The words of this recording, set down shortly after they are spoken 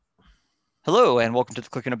Hello, and welcome to the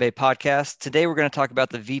Click and Obey podcast. Today, we're going to talk about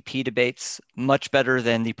the VP debates, much better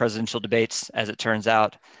than the presidential debates, as it turns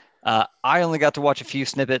out. I only got to watch a few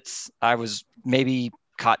snippets. I was maybe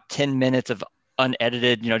caught 10 minutes of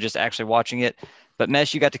unedited, just actually watching it. But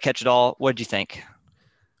Mesh, you got to catch it all. What did you think?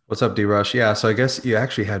 What's up, D-Rush? Yeah, so I guess you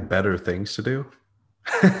actually had better things to do.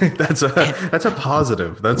 That's a that's a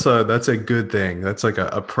positive. That's a good thing. That's like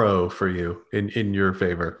a pro for you in your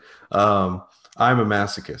favor. I'm a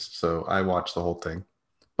masochist, so I watch the whole thing.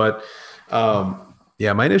 But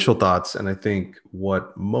yeah, my initial thoughts, and I think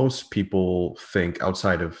what most people think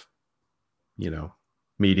outside of, you know,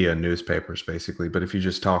 media and newspapers, basically. But if you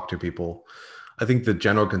just talk to people, I think the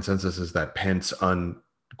general consensus is that Pence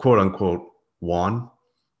quote unquote won.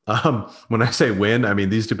 When I say win, I mean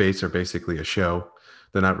these debates are basically a show.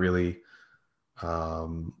 They're not really.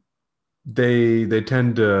 Um, they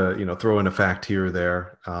tend to throw in a fact here or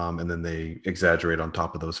there, and then they exaggerate on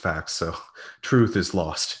top of those facts. So truth is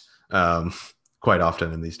lost quite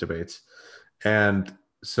often in these debates. And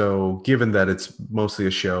so, given that it's mostly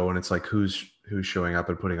a show and it's like who's showing up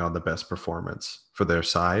and putting on the best performance for their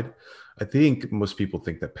side, I think most people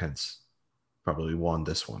think that Pence probably won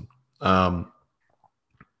this one. Um,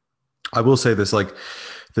 I will say this, like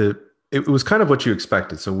the it was kind of what you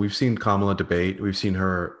expected. So we've seen Kamala debate. We've seen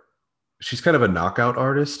her. She's kind of a knockout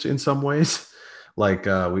artist in some ways. Like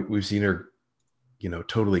we've seen her,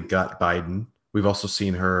 totally gut Biden. We've also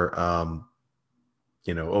seen her,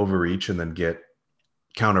 overreach and then get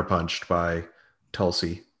counterpunched by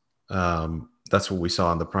Tulsi. That's what we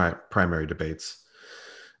saw in the primary debates.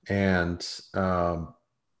 And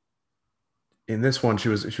in this one, she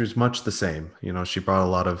was much the same. She brought a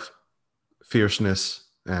lot of fierceness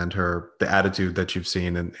and the attitude that you've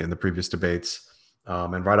seen in the previous debates.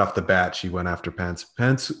 And right off the bat, she went after Pence.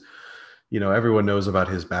 Pence, everyone knows about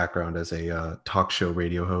his background as a talk show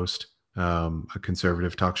radio host, a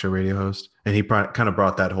conservative talk show radio host, and he kind of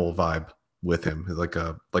brought that whole vibe with him, like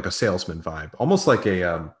a salesman vibe, almost like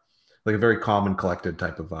a very calm and collected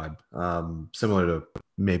type of vibe, similar to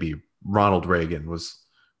maybe Ronald Reagan was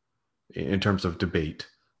in terms of debate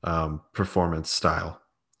performance style.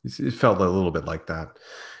 It felt a little bit like that.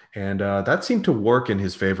 And that seemed to work in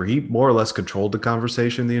his favor. He more or less controlled the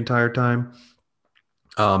conversation the entire time.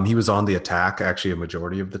 He was on the attack actually a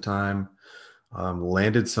majority of the time.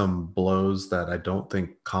 Landed some blows that I don't think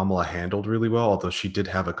Kamala handled really well, although she did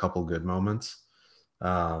have a couple good moments.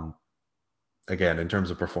 Um, Again, in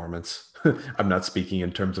terms of performance, I'm not speaking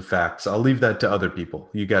in terms of facts. I'll leave that to other people.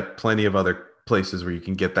 You got plenty of other places where you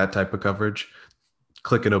can get that type of coverage.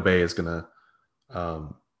 Click and Obey is going to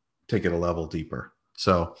take it a level deeper.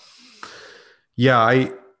 So, yeah,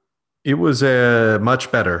 it was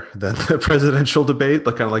much better than the presidential debate,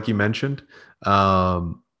 like kind of like you mentioned.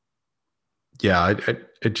 Um, yeah,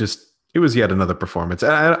 it was yet another performance.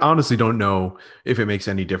 And I honestly don't know if it makes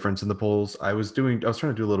any difference in the polls. I was trying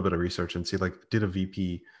to do a little bit of research and see like, did a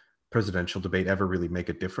VP presidential debate ever really make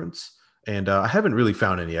a difference? And I haven't really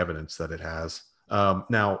found any evidence that it has.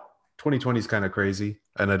 Now, 2020 is kind of crazy,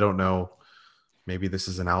 and I don't know. Maybe this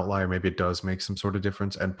is an outlier. Maybe it does make some sort of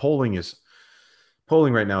difference. And polling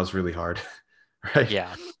right now is really hard, right?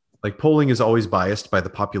 Yeah, Like polling is always biased by the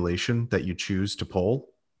population that you choose to poll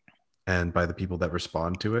and by the people that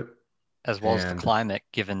respond to it. as well as the And climate,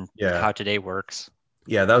 given yeah, how today works.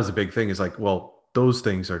 yeah, that was a big thing is like, well, those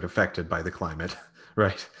things are affected by the climate,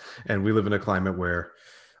 right? And we live in a climate where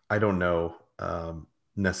I don't know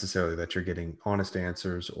necessarily that you're getting honest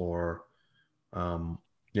answers or,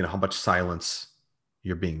 how much silence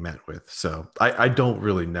you're being met with. So I don't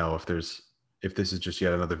really know if this is just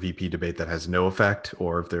yet another VP debate that has no effect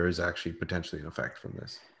or if there is actually potentially an effect from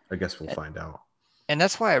this. I guess we'll find out. And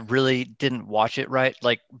that's why I really didn't watch it right.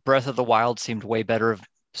 Like Breath of the Wild seemed way better of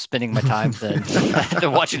spending my time than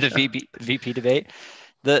than watching the VP debate.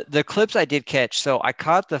 The clips I did catch, so I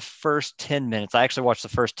caught the first 10 minutes. I actually watched the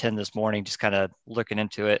first 10 this morning, just kind of looking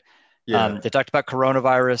into it. Yeah. They talked about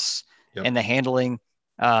coronavirus Yep. and the handling.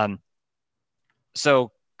 Um,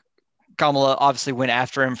 so Kamala obviously went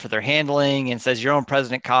after him for their handling and says your own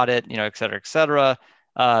president caught it, et cetera, et cetera.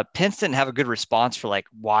 Pence didn't have a good response for like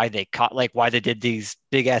why they did these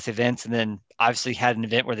big ass events, and then obviously had an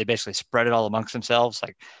event where they basically spread it all amongst themselves.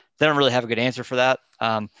 Like they don't really have a good answer for that.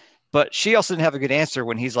 But she also didn't have a good answer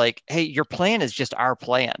when he's like, "Hey, your plan is just our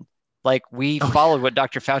plan. Like we Oh, followed what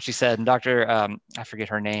Dr. Fauci said, and Dr. I forget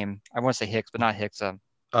her name. I want to say Hicks, but not Hicks.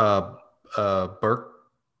 uh, Burke.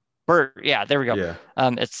 Bert. Yeah, there we go. Yeah.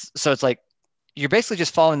 It's like you're basically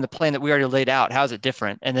just following the plan that we already laid out. How is it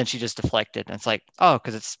different? And then she just deflected. And it's like, oh,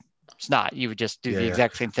 because it's not. You would just do Yeah. the Yeah.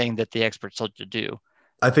 exact same thing that the experts told you to do.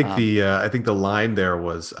 Um, I think the line there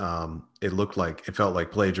was it felt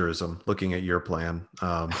like plagiarism looking at your plan.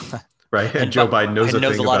 Right. And and Joe Biden knows Biden a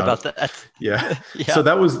knows a thing lot about it. about that. Yeah. Yeah. So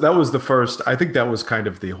that was the first. I think that was kind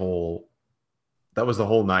of the whole that was the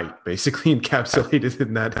whole night basically encapsulated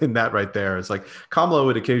in that right there. It's like Kamala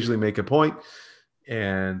would occasionally make a point,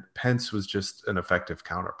 and Pence was just an effective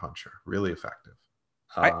counterpuncher, really effective.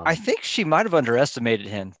 I Um, think she might have underestimated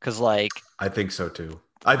him because like I think so too.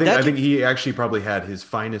 that I dude, think he actually probably had his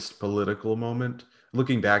finest political moment.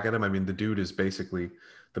 Looking back at him, I mean, the dude is basically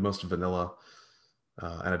the most vanilla,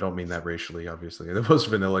 and I don't mean that racially, obviously, the most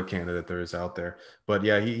vanilla candidate there is out there. But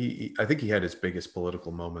yeah, I think he had his biggest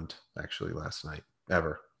political moment actually last night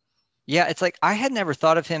ever. yeah, it's like I had never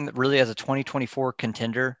thought of him really as a 2024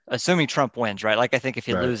 contender, assuming Trump wins, right? Like I think if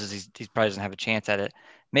he Right. loses, he probably doesn't have a chance at it.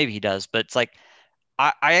 Maybe he does, but it's like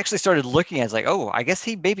I actually started looking as like, oh, I guess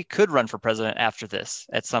he maybe could run for president after this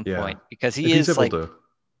at some Yeah. point because If he he's is able like, to.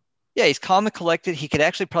 yeah, he's calm and collected. He could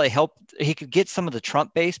actually probably help. He could get some of the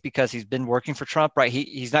Trump base because he's been working for Trump, right?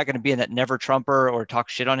 He's not going to be in that never Trumper or talk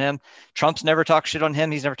shit on him. Trump's never talked shit on him.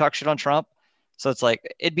 He's never talked shit on Trump. So it's like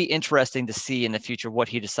it'd be interesting to see in the future what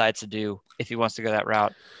he decides to do if he wants to go that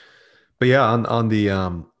route. But yeah, on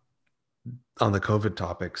the COVID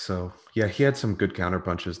topic. So yeah, he had some good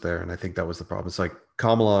counterpunches there, and I think that was the problem. It's like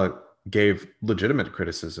Kamala gave legitimate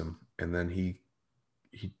criticism, and then he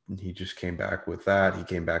just came back with that. He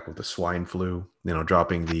came back with the swine flu,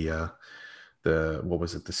 dropping the what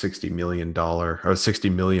was it, the $60 million or 60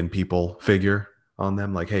 million people figure on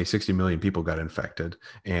them. Like, hey, 60 million people got infected,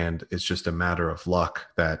 and it's just a matter of luck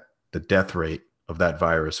that the death rate of that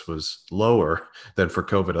virus was lower than for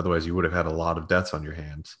COVID. Otherwise, you would have had a lot of deaths on your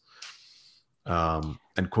hands.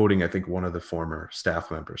 And quoting, I think, one of the former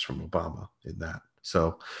staff members from Obama in that.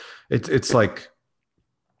 So it's like,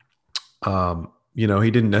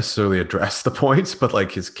 he didn't necessarily address the points, but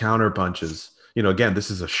like his counter punches, again,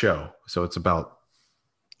 this is a show. So it's about,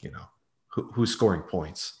 you know, who's scoring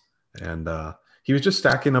points. And he was just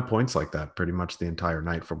stacking up points like that pretty much the entire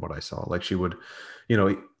night from what I saw. Like she would, you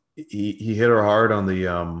know, he hit her hard on the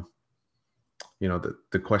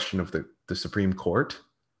question of the Supreme Court.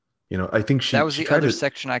 I think That was she the tried other to.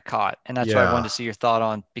 section I caught, and that's why I wanted Yeah. to see your thought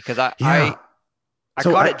on because I Yeah. I, I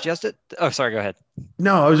So caught it just at. Oh, sorry. Go ahead.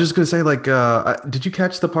 no, I was just gonna say, like, did you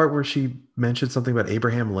catch the part where she mentioned something about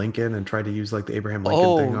Abraham Lincoln and tried to use like the Abraham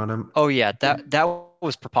Lincoln thing Oh, on him? oh yeah. That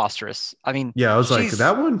was preposterous. I mean, Yeah, I was like, she's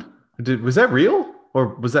that one, was that real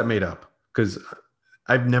or was that made up? Because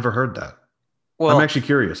I've never heard that. I'm well. actually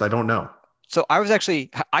curious. I don't know. So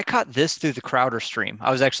I caught this through the Crowder stream.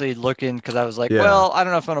 I was actually looking because I was like, Yeah. well, I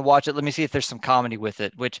don't know if I'm gonna watch it. Let me see if there's some comedy with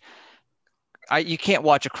it, which you can't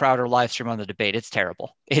watch a Crowder live stream on the debate. It's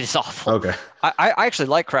terrible. It is awful. Okay. I actually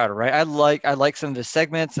like Crowder, right? I like some of his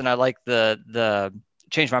segments and I like the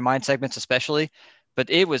change my mind segments especially, but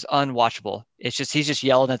it was unwatchable. It's just he's just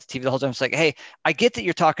yelling at the TV the whole time. It's like, hey, I get that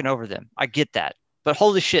you're talking over them. I get that. But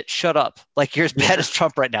holy shit, shut up. Like you're as bad Yeah. as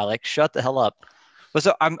Trump right now. Like shut the hell up. But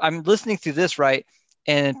so I'm listening through this, right?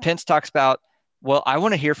 And Pence talks about, well, I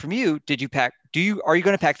want to hear from you. Are you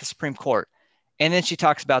going to pack the Supreme Court? And then she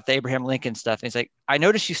talks about the Abraham Lincoln stuff. And he's like, I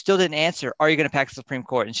noticed you still didn't answer. Are you going to pack the Supreme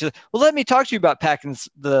Court? And she's like, well, let me talk to you about packing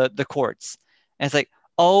the courts. And it's like,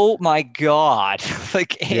 oh my God,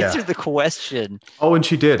 like Yeah. answer the question. Oh, and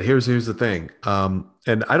she did. Here's the thing.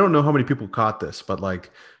 And I don't know how many people caught this, but like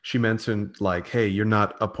she mentioned, like, hey, you're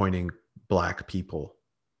not appointing black people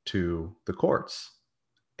to the courts.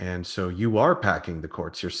 And so you are packing the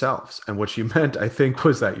courts yourselves. And what she meant, I think,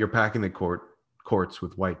 was that you're packing the courts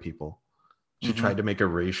with white people. She Mm-hmm. tried to make a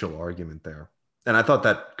racial argument there. And I thought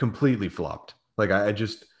that completely flopped. Like I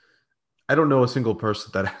don't know a single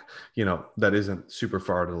person that, that isn't super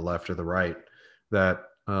far to the left or the right that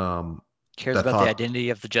Cares that about the thought, identity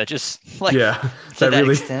of the judges, like yeah, to that that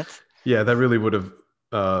really, extent. yeah, that really would have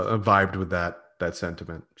vibed with that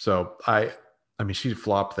sentiment. So I mean, she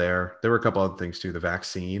flopped there. There were a couple other things too. The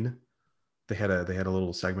vaccine, they had a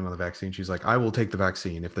little segment on the vaccine. She's like, I will take the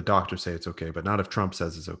vaccine if the doctors say it's okay, but not if Trump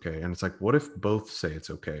says it's okay. And it's like, what if both say it's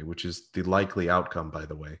okay, which is the likely outcome, by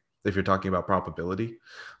the way, if you're talking about probability.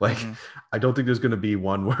 Like, Mm-hmm. I don't think there's going to be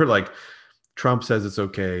one where like Trump says it's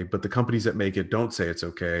okay, but the companies that make it don't say it's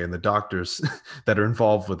okay, and the doctors that are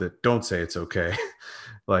involved with it don't say it's okay.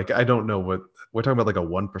 Like, I don't know what we're talking about, like a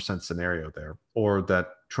 1% scenario there, or that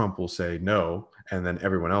Trump will say no, and then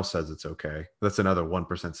everyone else says it's okay. That's another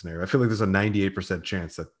 1% scenario. I feel like there's a 98%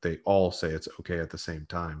 chance that they all say it's okay at the same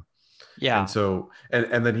time. And Yeah. so,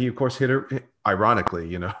 and then he, of course, hit her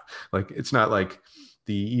ironically, like it's not like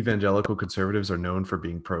the evangelical conservatives are known for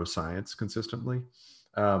being pro science consistently.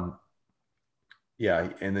 Um, Yeah,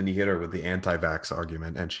 and then he hit her with the anti-vax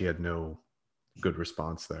argument, and she had no good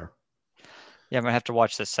response there. Yeah, I'm gonna have to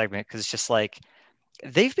watch this segment because it's just like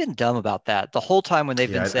they've been dumb about that the whole time when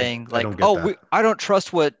they've Yeah, been saying I like, don't get "Oh, that. I don't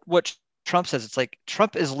trust what Trump says." It's like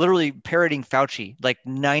Trump is literally parroting Fauci like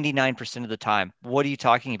 99% of the time. What are you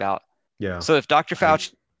talking about? Yeah, So if Dr. I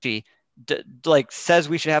Fauci like says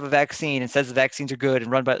we should have a vaccine and says the vaccines are good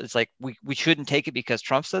and run by, it's like we shouldn't take it because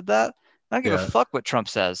Trump said that. I don't give a yeah, fuck what Trump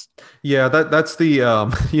says. yeah. That's the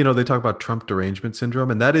you know, they talk about Trump derangement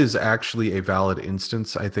syndrome, and that is actually a valid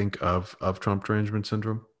instance, I think, of Trump derangement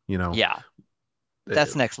syndrome. You know, Yeah, eh,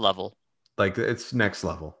 that's next level. like it's next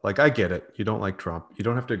level. Like I get it. You don't like Trump. You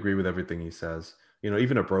don't have to agree with everything he says. You know,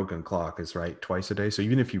 even a broken clock is right twice a day. So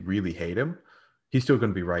even if you really hate him, he's still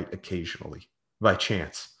going to be right occasionally by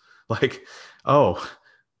chance. Like, oh,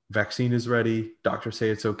 vaccine is ready. Doctors say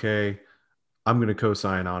it's okay. I'm going to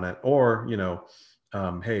co-sign on it. Or, you know,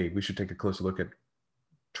 hey, we should take a closer look at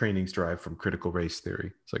trainings derived from critical race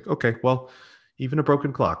theory. It's like, okay, well, even a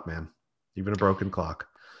broken clock, man. Even a broken clock.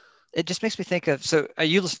 It just makes me think of, so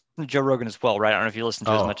you listen to Joe Rogan as well, right? I don't know if you listen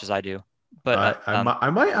to as Oh, much as I do, but I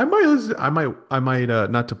might listen. I might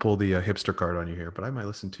not to pull the hipster card on you here, but I might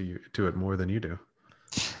listen to it more than you do.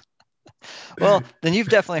 well, then you've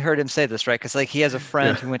definitely heard him say this, right? Because like he has a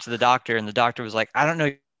Yeah, friend who went to the doctor, and the doctor was like, "I don't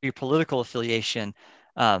know your political affiliation,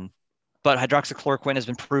 um, but hydroxychloroquine has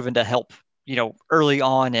been proven to help, early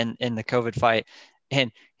on in the COVID fight."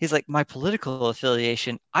 And he's like, "My political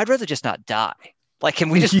affiliation, I'd rather just not die. Like, can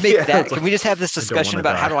we just make yeah. that? It's Can like we just have this I don't want discussion to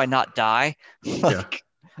about how die. do I not die? Yeah, Like,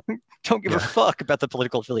 don't give a yeah, fuck about the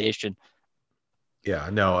political affiliation." yeah.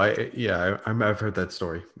 No, I've heard that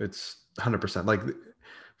story. It's 100%. Like,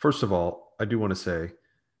 first of all, I do want to say,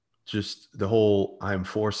 just the whole "I'm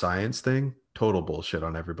for science" thing, total bullshit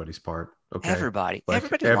on everybody's part. Okay, Everybody,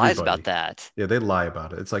 like everybody lies about everybody. that. Yeah, they lie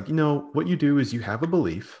about it. It's like, you know, what you do is you have a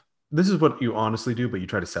belief. This is what you honestly do, but you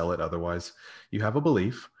try to sell it otherwise. You have a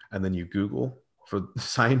belief, and then you Google for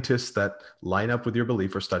scientists that line up with your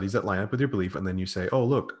belief or studies that line up with your belief, and then you say, oh,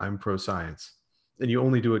 look, I'm pro science. And you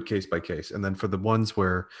only do it case by case. And then for the ones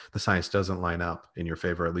where the science doesn't line up in your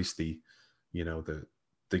favor, at least you know,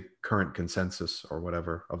 the current consensus or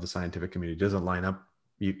whatever of the scientific community doesn't line up,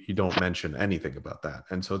 you don't mention anything about that.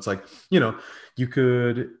 And so it's like, you know, you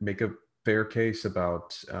could make a fair case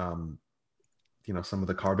about you know, some of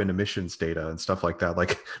the carbon emissions data and stuff like that.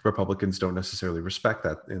 Like Republicans don't necessarily respect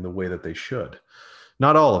that in the way that they should.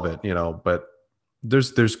 Not all of it, you know, but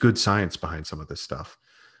there's good science behind some of this stuff,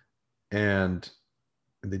 and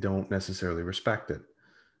they don't necessarily respect it.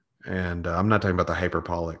 And I'm not talking about the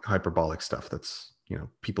hyperbolic stuff. That's, you know,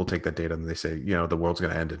 people take that data and they say, you know, the world's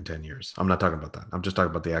going to end in 10 years. I'm not talking about that. I'm just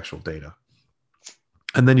talking about the actual data.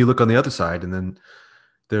 And then you look on the other side, and then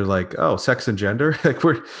they're like, oh, sex and gender. Like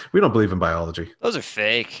we don't believe in biology. Those are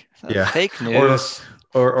fake. Yeah. Fake Or news.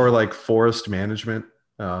 or like forest management.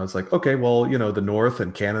 It's like, okay, well, you know, the North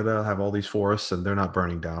and Canada have all these forests and they're not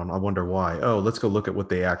burning down. I wonder why. Oh, let's go look at what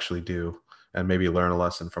they actually do and maybe learn a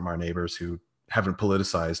lesson from our neighbors who haven't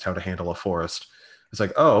politicized how to handle a forest. It's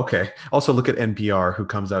like, oh, okay. Also, look at NPR, who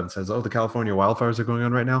comes out and says, oh, the California wildfires are going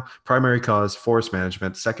on right now. Primary cause, forest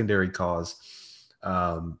management. Secondary cause,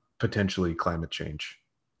 potentially climate change.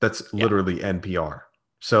 That's Yeah. literally NPR.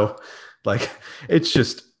 So, like, it's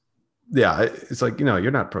just, yeah, it's like, you know,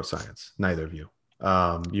 you're not pro science, neither of you.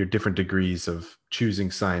 You're different degrees of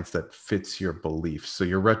choosing science that fits your beliefs. So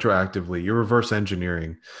you're reverse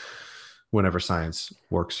engineering whenever science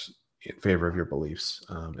works in favor of your beliefs,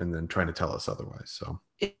 and then trying to tell us otherwise. So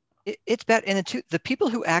It's bad. And the people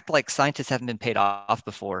who act like scientists haven't been paid off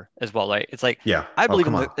before as well, right? It's like, yeah. I Oh, believe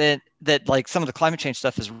come in on. that like some of the climate change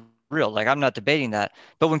stuff is real. Like, I'm not debating that.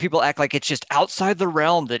 But when people act like it's just outside the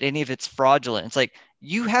realm, that any of it's fraudulent, it's like,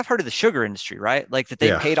 you have heard of the sugar industry, right? Like that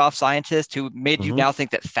they Yeah. paid off scientists who made you Hmm. now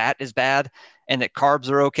think that fat is bad and that carbs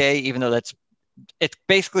are okay, even though it's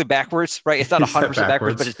basically backwards, right? It's not Is that 100%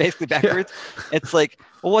 backwards, but backwards? it's basically Yeah. backwards. It's like,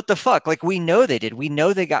 well, what the fuck? Like, we know they did. We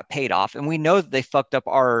know they got paid off, and we know that they fucked up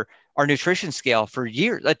our nutrition scale for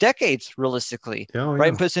years, decades, realistically, Oh, right?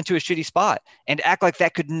 And yeah. put us into a shitty spot and act like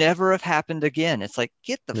that could never have happened again. It's like,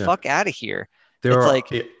 get the Yeah. fuck out of here. There It's are,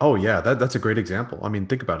 like, oh, yeah, that's a great example. I mean,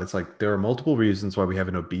 think about it. It's like there are multiple reasons why we have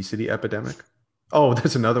an obesity epidemic. Oh,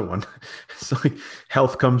 there's another one. It's like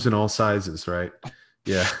health comes in all sizes, right?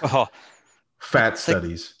 Yeah. oh, Fat it's like,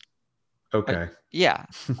 studies. Okay. yeah.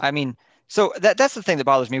 I mean, so that's the thing that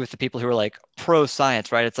bothers me with the people who are like pro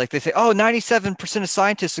science, right? It's like they say, oh, 97% of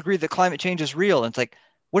scientists agree that climate change is real. And it's like,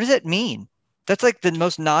 what does that mean? That's like the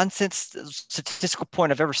most nonsense statistical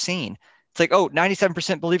point I've ever seen. It's like, oh,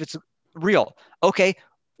 97% believe it's real. Okay.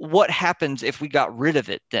 what happens if we got rid of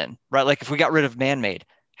it then, right? Like if we got rid of man-made,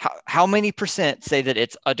 how many percent say that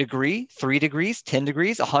it's a degree, 3 degrees, 10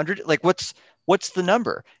 degrees, 100? Like what's the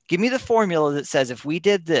number? Give me the formula that says if we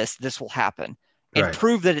did this, this will happen, and Right.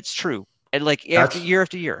 prove that it's true. And like That's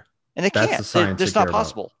after year. And they that's the can't. science we That's not care about.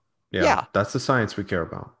 possible. Yeah, Yeah. that's the science we care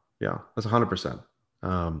about. Yeah, that's 100%.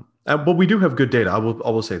 But we do have good data. I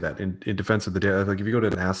will say that in defense of the data, like if you go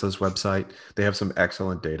to NASA's website, they have some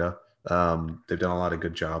excellent data. They've done a lot of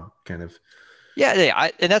good job, kind of. Yeah.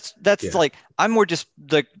 And that's Yeah, like I'm more just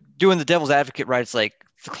like doing the devil's advocate, right? It's like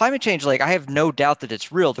the climate change, like I have no doubt that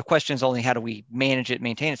it's real. The question is only how do we manage it,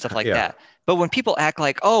 maintain it, stuff like yeah, that. But when people act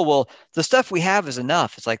like, oh, well, the stuff we have is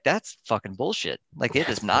enough, it's like that's fucking bullshit. Like it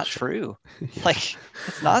yeah, it's is not bullshit. true. Yeah, Like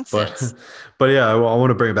it's but nonsense. but yeah, I want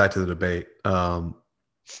to bring it back to the debate.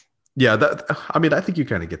 Yeah, that I mean, I think you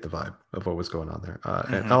kind of get the vibe of what was going on there.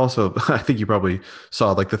 And Hmm. also, I think you probably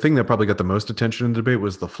saw like the thing that probably got the most attention in the debate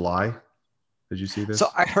was the fly. Did you see So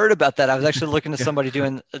this? I heard about that. I was actually looking to Yeah. somebody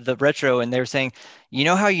doing the retro, and they were saying, you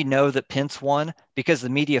know how you know that Pence won? Because the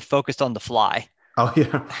media focused on the fly Oh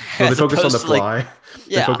yeah. No, they as focused on the opposed to like, fly.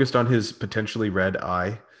 They yeah. focused on his potentially red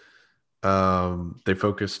eye. They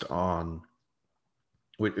focused on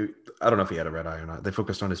I don't know if he had a red eye or not. They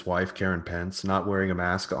focused on his wife, Karen Pence, not wearing a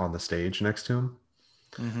mask on the stage next to him.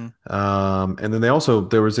 Hmm. And then there was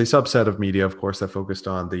a subset of media, of course, that focused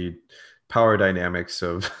on the power dynamics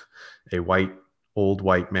of a old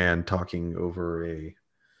white man talking over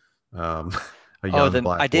um, a Oh, young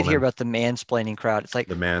I black did hear woman. about the mansplaining crowd. It's like,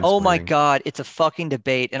 The oh my mansplaining. God, it's a fucking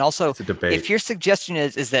debate. And also, It's a debate. if your suggestion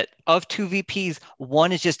is that of two VPs,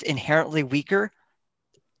 one is just inherently weaker,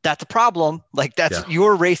 that's a problem. Like that's Yeah.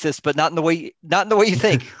 you're racist, but not in the way you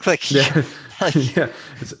think. Like, Yeah, like yeah.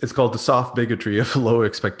 It's called the soft bigotry of low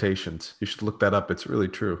expectations. You should look that up. It's really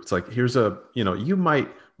true. It's like here's you might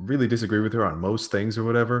really disagree with her on most things or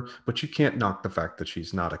whatever, but you can't knock the fact that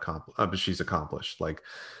she's not accomplished. She's accomplished. Like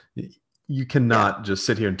y- you yeah. cannot just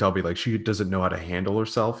sit here and tell me like she doesn't know how to handle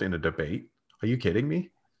herself in a debate. Are you kidding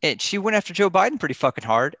me? And she went after Joe Biden pretty fucking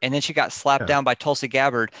hard, and then she got slapped Yeah, down by Tulsi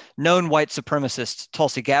Gabbard, known white supremacist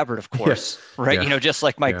Tulsi Gabbard, of yeah, course, right? yeah, Just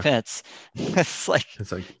like Mike yeah. Pence. It's like,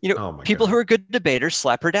 It's like, you know, oh my people who God. are good debaters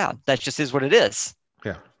slap her down. That just is what it is.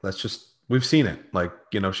 Yeah, that's just we've seen it. Like,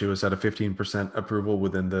 she was at a 15% approval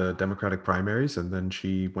within the Democratic primaries, and then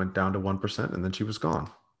she went down to 1%, and then she was gone.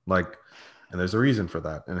 Like, and there's a reason for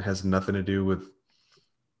that. And it has nothing to do with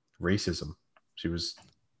racism. She was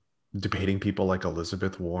debating people like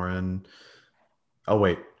Elizabeth Warren. Oh,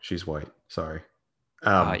 wait, she's white. Sorry.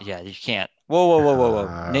 Um, Yeah, you can't. Whoa.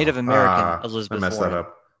 Native American I Elizabeth messed that Warren.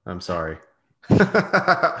 up. I'm sorry.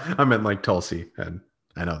 I meant like Tulsi and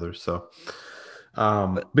others. So,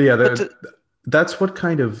 But but yeah, but to, that's what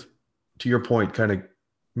kind of, to your point, kind of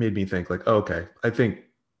made me think like, okay, I think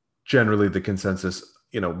generally the consensus,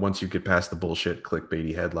 once you get past the bullshit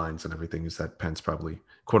clickbaity headlines and everything, is that Pence probably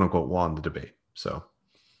quote unquote won the debate. So,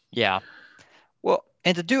 yeah. Well,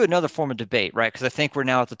 and to do another form of debate, right? Because I think we're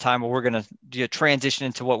now at the time where we're going to transition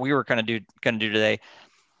into what we were going to do today.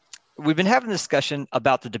 We've been having a discussion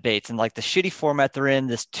about the debates and like the shitty format they're in.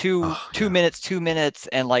 This oh two yeah, minutes, 2 minutes,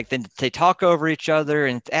 and like then they talk over each other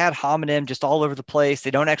and it's ad hominem just all over the place.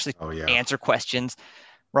 They don't actually oh yeah, answer questions,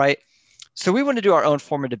 right? So we want to do our own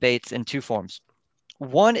form of debates in two forms.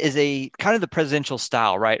 One is a kind of the presidential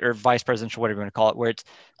style, right? Or vice presidential, whatever you want to call it, where it's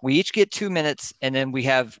we each get 2 minutes and then we're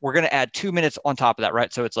going to add 2 minutes on top of that,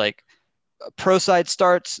 right? So it's like pro side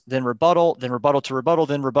starts, then rebuttal to rebuttal,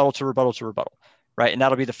 then rebuttal to rebuttal to rebuttal, right? And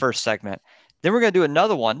that'll be the first segment. Then we're going to do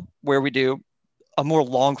another one where we do a more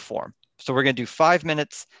long form. So we're going to do 5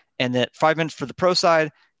 minutes and then 5 minutes for the pro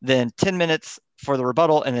side, then 10 minutes for the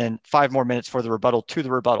rebuttal, and then 5 more minutes for the rebuttal to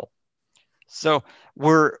the rebuttal. So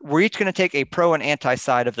we're each going to take a pro and anti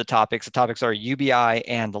side of the topics. The topics are UBI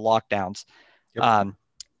and the lockdowns. yep, Um,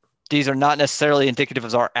 these are not necessarily indicative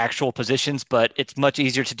of our actual positions, but it's much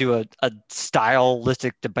easier to do a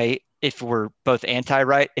stylistic debate if we're both anti,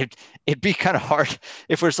 right? It'd be kind of hard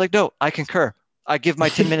if we're just like, no, I concur. I give my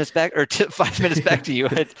 10 minutes back or 5 minutes back to you.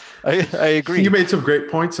 I you agree. made some great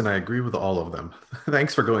points, and I agree with all of them.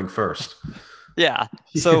 Thanks for going first. Yeah.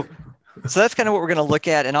 Yeah. So that's kind of what we're going to look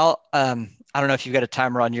at. And I don't know if you've got a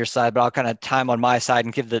timer on your side, but I'll kind of time on my side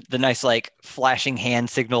and give the nice like flashing hand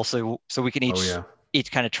signal so we can Oh yeah.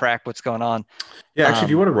 each kind of track what's going on. Yeah, actually, Um,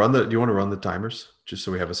 do you want to run the timers just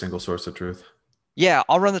so we have a single source of truth? yeah,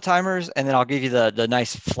 I'll run the timers and then I'll give you the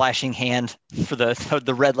nice flashing hand for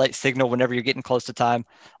the red light signal whenever you're getting close to time.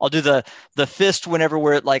 I'll do the fist whenever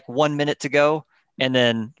we're at like 1 minute to go, and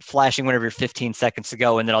then flashing whenever you're 15 seconds to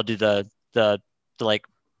go, and then I'll do the like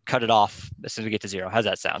cut it off as soon as we get to 0. How's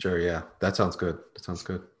that sound? Sure. Yeah. That sounds good. That sounds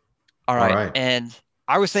good. All All right. right. And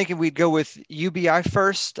I was thinking we'd go with UBI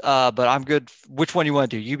first, but I'm good. Which one you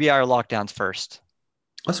want to do, UBI or lockdowns first?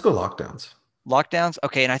 Let's go lockdowns. Lockdowns.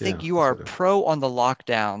 Okay. And I think Yeah. you Let's are go there. pro on the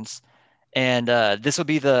lockdowns. And this will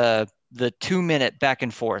be the 2 minute back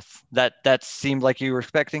and forth that seemed like you were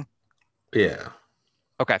expecting. Yeah.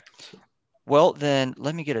 Okay. Well, then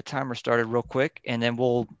let me get a timer started real quick, and then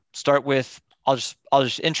we'll start with I'll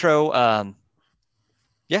just intro.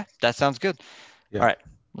 Yeah, that sounds good. All Yeah. right,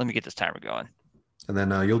 let me get this timer going. And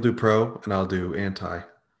then you'll do pro and I'll do anti.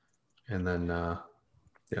 And then, yeah,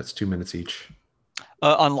 it's 2 minutes each.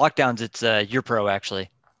 On lockdowns, it's you're pro actually.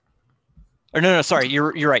 Or no, sorry,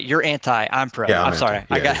 you're right. You're anti. I'm pro. Yeah, I'm I'm anti. sorry.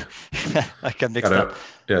 I Yeah. got Yeah. I got mixed up. Gotta,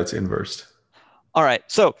 yeah, it's inversed. All right,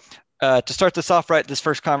 so to start this off, right, this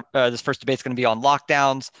first debate is going to be on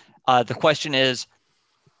lockdowns. The question is,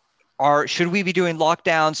 should we be doing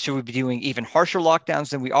lockdowns? Should we be doing even harsher lockdowns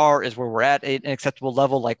than we are? Is where we're at an acceptable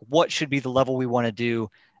level? Like, what should be the level we want to do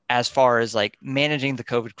as far as like managing the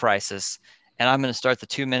COVID crisis? And I'm going to start the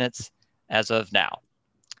 2 minutes as of now.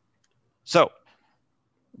 So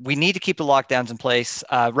we need to keep the lockdowns in place.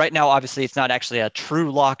 Right now, obviously, it's not actually a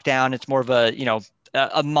true lockdown. It's more of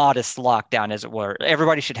a modest lockdown, as it were.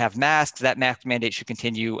 Everybody should have masks. That mask mandate should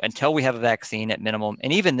continue until we have a vaccine at minimum.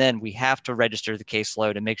 And even then, we have to register the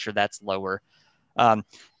caseload and make sure that's lower.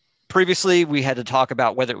 Previously, we had to talk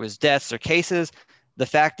about whether it was deaths or cases. The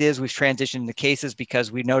fact is we've transitioned to cases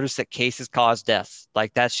because we noticed that cases cause deaths.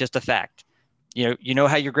 Like, that's just a fact. You know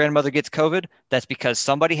how your grandmother gets COVID? That's because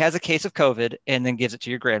somebody has a case of COVID and then gives it to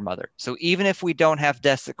your grandmother. So even if we don't have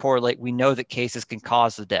deaths that correlate, we know that cases can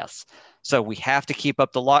cause the deaths. So we have to keep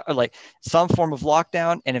up like some form of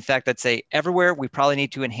lockdown. And in fact, I'd say everywhere we probably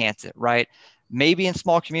need to enhance it, right? Maybe in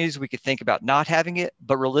small communities we could think about not having it,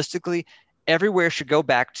 but realistically, everywhere should go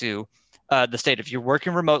back to the state. If you're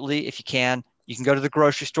working remotely, if you can go to the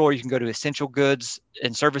grocery store, you can go to essential goods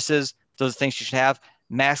and services. Those are things you should have.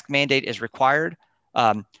 Mask mandate is required.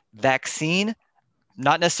 Vaccine,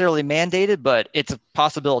 not necessarily mandated, but it's a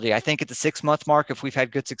possibility. I think at the 6 month mark, if we've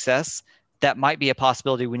had good success, that might be a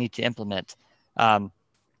possibility we need to implement.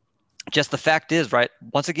 Just the fact is, right,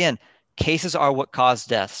 once again, cases are what cause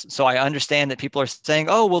deaths. So I understand that people are saying,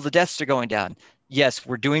 oh, well, the deaths are going down. Yes,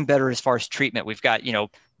 we're doing better as far as treatment. We've got,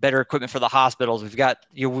 better equipment for the hospitals. We've got,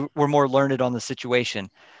 we're more learned on the situation.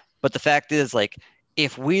 But the fact is, like,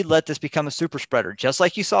 if we let this become a super spreader, just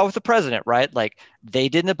like you saw with the president, right? Like, they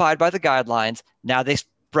didn't abide by the guidelines. Now they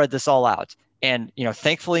spread this all out. And,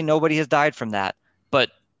 thankfully nobody has died from that. But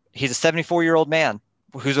he's a 74-year-old man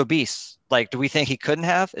who's obese. Like, do we think he couldn't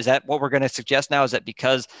have? Is that what we're going to suggest now? Is that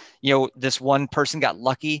because, this one person got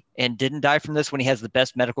lucky and didn't die from this when he has the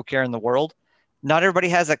best medical care in the world? Not everybody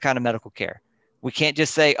has that kind of medical care. We can't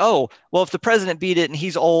just say, oh, well, if the president beat it and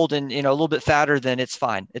he's old and a little bit fatter, then it's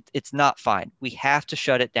fine. It's not fine. We have to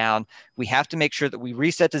shut it down. We have to make sure that we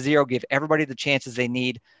reset to 0, give everybody the chances they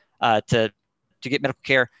need to get medical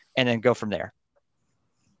care, and then go from there.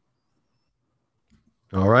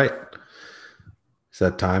 All right. Is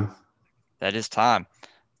that time? That is time.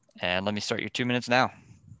 And let me start your 2 minutes now.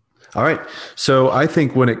 All right. So I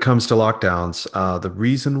think when it comes to lockdowns, the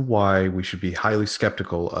reason why we should be highly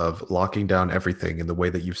skeptical of locking down everything in the way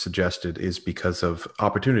that you've suggested is because of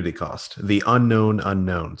opportunity cost, the unknown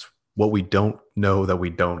unknowns, what we don't know that we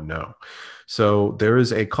don't know. So there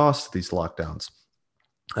is a cost to these lockdowns,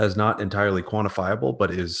 as not entirely quantifiable, but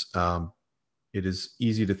it is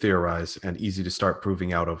easy to theorize and easy to start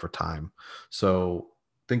proving out over time. So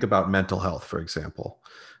think about mental health, for example.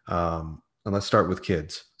 And let's start with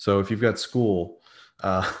kids. So if you've got school,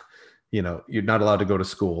 you're not allowed to go to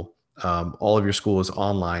school. All of your school is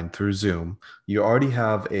online through Zoom. You already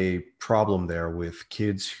have a problem there with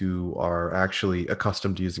kids who are actually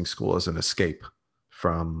accustomed to using school as an escape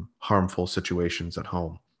from harmful situations at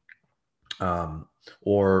home,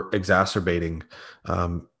 or exacerbating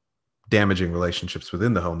damaging relationships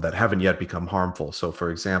within the home that haven't yet become harmful. So for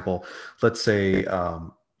example, let's say,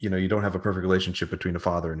 you don't have a perfect relationship between a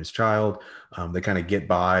father and his child. They kind of get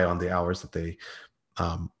by on the hours that they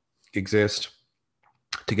exist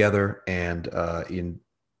together. And in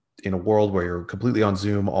a world where you're completely on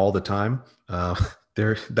Zoom all the time,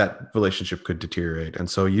 that relationship could deteriorate. And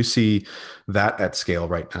so you see that at scale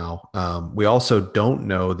right now. We also don't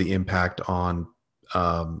know the impact on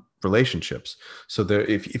relationships. So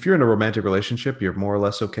if you're in a romantic relationship, you're more or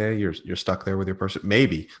less okay. You're stuck there with your person.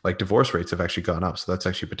 Maybe, like, divorce rates have actually gone up. So that's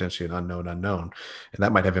actually potentially an unknown, and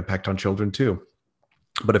that might have impact on children too.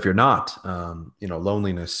 But if you're not,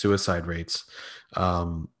 loneliness, suicide rates,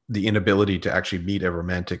 the inability to actually meet a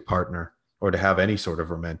romantic partner, or to have any sort of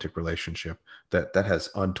romantic relationship. That has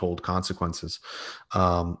untold consequences.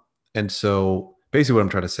 Um, and so basically what I'm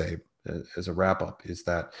trying to say as a wrap up is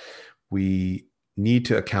that we need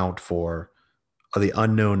to account for the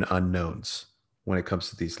unknown unknowns when it comes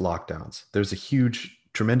to these lockdowns. There's a huge,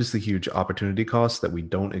 tremendously huge opportunity cost that we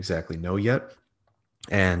don't exactly know yet.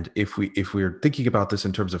 And if we're thinking about this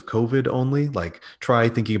in terms of COVID only, like try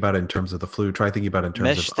thinking about it in terms of the flu, try thinking about it in terms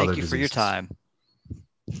of Mesh, other thank you for your diseases. time.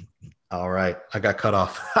 All right, I got cut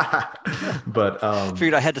off. But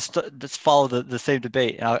Figured I had to just follow the same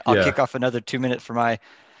debate. And I'll yeah, kick off another 2 minutes for my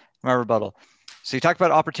rebuttal. So you talked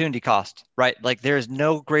about opportunity cost, right? Like there is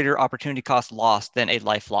no greater opportunity cost lost than a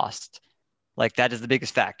life lost. Like that is the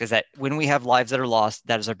biggest fact, is that when we have lives that are lost,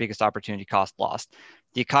 that is our biggest opportunity cost lost.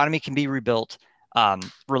 The economy can be rebuilt,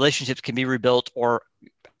 relationships can be rebuilt or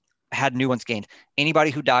had new ones gained.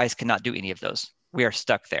 Anybody who dies cannot do any of those. We are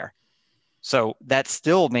stuck there. So that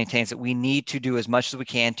still maintains that we need to do as much as we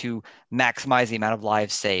can to maximize the amount of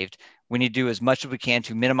lives saved. We need to do as much as we can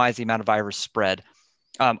to minimize the amount of virus spread.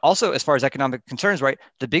 Also, as far as economic concerns, right,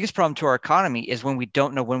 the biggest problem to our economy is when we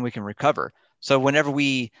don't know when we can recover. So whenever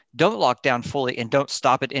we don't lock down fully and don't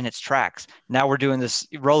stop it in its tracks, now we're doing this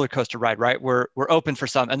roller coaster ride, right? We're open for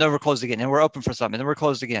some, and then we're closed again, and we're open for some, and then we're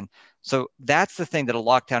closed again. So that's the thing that a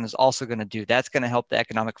lockdown is also going to do. That's going to help the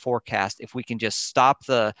economic forecast if we can just stop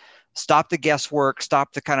the guesswork,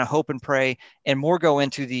 stop the kind of hope and pray, and more go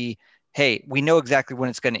into the hey, we know exactly when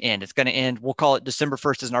it's going to end. It's going to end. We'll call it December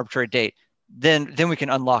 1st as an arbitrary date. Then we can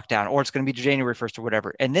unlock down, or it's going to be January 1st or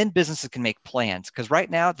whatever. And then businesses can make plans. Because right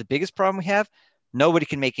now, the biggest problem we have, nobody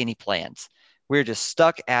can make any plans. We're just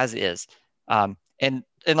stuck as is. And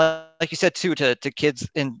like you said too, to kids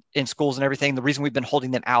in schools and everything, the reason we've been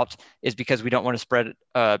holding them out is because we don't want to spread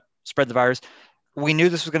the virus. We knew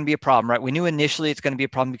this was going to be a problem, right? We knew initially it's going to be a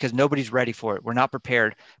problem because nobody's ready for it. We're not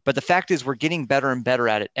prepared. But the fact is, we're getting better and better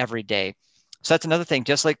at it every day. So that's another thing.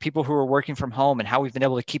 Just like people who are working from home and how we've been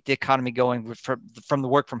able to keep the economy going from the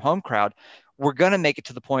work from home crowd, we're going to make it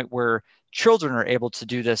to the point where children are able to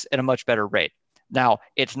do this at a much better rate. Now,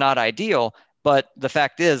 it's not ideal, but the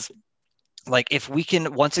fact is, like if we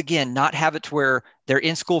can once again not have it to where they're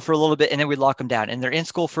in school for a little bit and then we lock them down, and they're in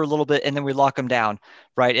school for a little bit and then we lock them down,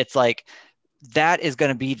 right? It's like that is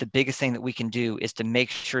going to be the biggest thing that we can do, is to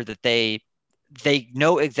make sure that they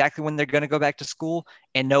know exactly when they're going to go back to school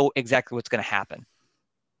and know exactly what's going to happen.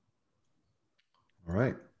 all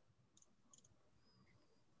right.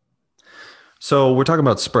 So we're talking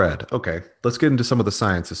about spread. Okay, let's get into some of the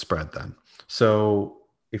science of spread then. So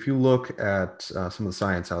if you look at some of the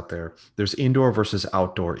science out there, there's indoor versus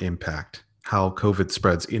outdoor impact, how COVID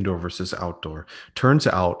spreads indoor versus outdoor. Turns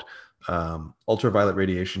out ultraviolet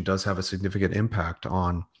radiation does have a significant impact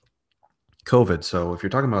on COVID. So if you're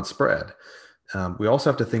talking about spread, we also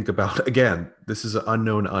have to think about, again, this is an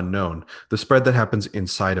unknown unknown, the spread that happens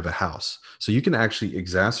inside of a house. So you can actually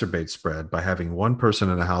exacerbate spread by having one person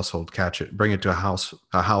in a household catch it, bring it to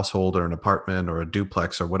a household or an apartment or a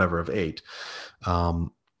duplex or whatever of eight.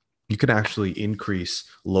 You can actually increase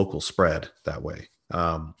local spread that way.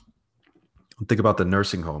 Think about the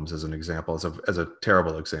nursing homes as an example, as a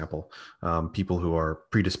terrible example. People who are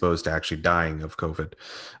predisposed to actually dying of COVID,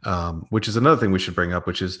 which is another thing we should bring up,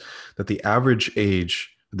 which is that the average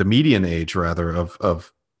age, the median age rather,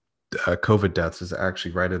 of COVID deaths is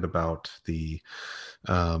actually right at about the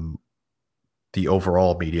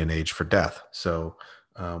overall median age for death. So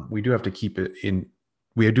we do have to keep it in.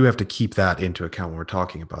 We do have to keep that into account when we're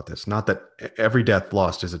talking about this. Not that every death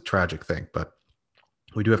lost is a tragic thing, but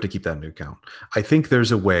we do have to keep that into account. I think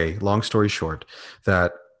there's a way, long story short,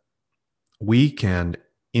 that we can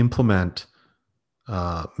implement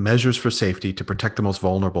measures for safety to protect the most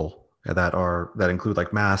vulnerable that include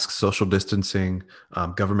like masks, social distancing,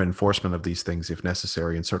 government enforcement of these things if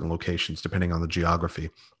necessary in certain locations, depending on the geography.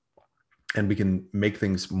 And we can make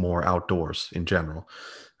things more outdoors in general.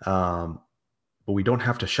 But we don't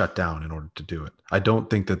have to shut down in order to do it. I don't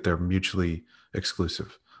think that they're mutually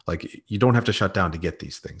exclusive. Like you don't have to shut down to get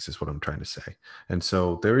these things, is what I'm trying to say. And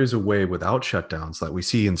so there is a way without shutdowns, like we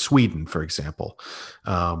see in Sweden, for example,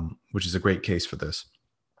 which is a great case for this,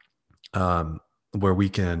 where we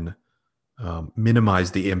can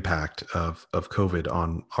minimize the impact of COVID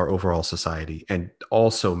on our overall society, and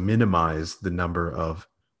also minimize the number of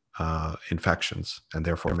infections, and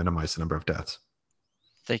therefore minimize the number of deaths.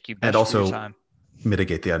 Thank you, And Besh, for your also time.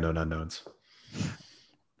 mitigate the unknown unknowns.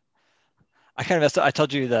 I kind of messed up. I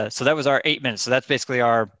told you so that was our 8 minutes. So that's basically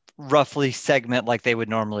our roughly segment like they would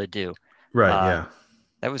normally do. Right. Um, Yeah.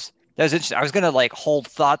 that was interesting. I was gonna like hold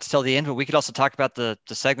thoughts till the end, but we could also talk about the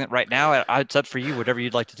segment right now. It's up for you, whatever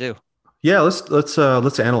you'd like to do. Yeah,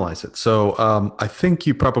 let's analyze it. So I think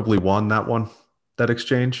you probably won that one, that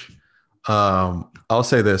exchange. I'll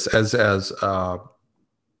say this as I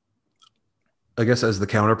guess as the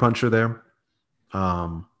counterpuncher there.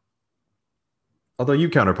 Um, although you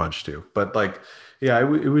counterpunch too, but like, yeah,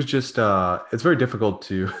 it was just it's very difficult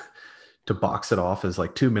to to box it off as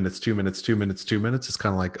like 2 minutes, 2 minutes, 2 minutes, 2 minutes. It's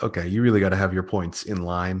kind of like, okay, you really got to have your points in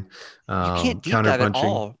line. You can't deep dive at Counterpunching,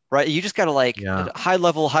 all, right? You just got to like yeah. high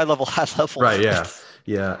level, high level, high level. Right, yeah.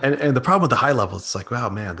 Yeah. And the problem with the high level, it's like, wow,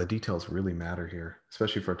 man, the details really matter here,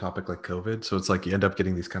 especially for a topic like COVID. So it's like you end up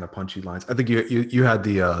getting these kind of punchy lines. I think you had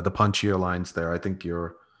the punchier lines there. I think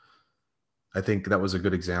that was a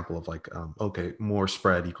good example of like, okay, more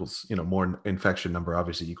spread equals, more infection number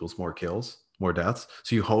obviously equals more kills, more deaths.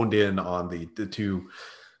 So you honed in on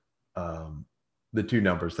um the two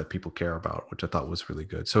numbers that people care about, which I thought was really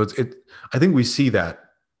good. So I think we see that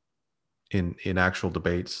in actual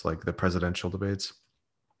debates, like the presidential debates.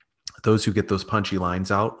 Those who get those punchy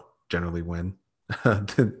lines out generally win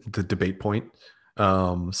the debate point.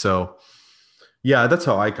 So yeah, that's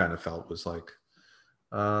how I kind of felt, was like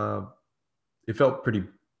uh, it felt pretty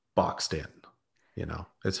boxed in.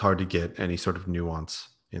 It's hard to get any sort of nuance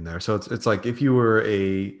in there. So it's like if you were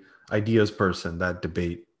a ideas person, that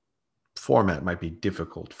debate format might be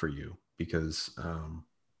difficult for you because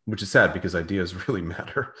which is sad because ideas really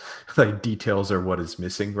matter. Like details are what is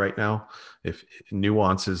missing right now. If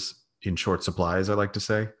nuance is in short supply, as I like to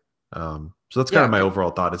say. So that's kind Yeah, of my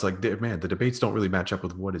overall thought. It's like, man, the debates don't really match up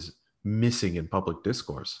with what is missing in public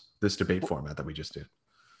discourse. This debate format that we just did.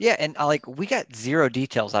 yeah, and like we got zero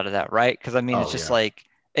details out of that, right? Because I mean, Oh yeah,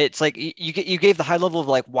 it's like you gave the high level of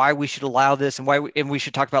like why we should allow this and and we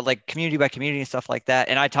should talk about like community by community and stuff like that.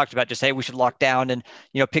 And I talked about just hey, we should lock down and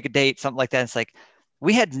pick a date, something like that. And it's like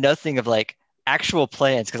we had nothing of like actual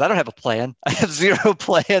plans because I don't have a plan. I have zero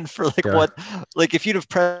plan for like yeah, what like if you'd have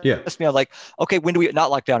yeah. pressed me on like okay, when do we not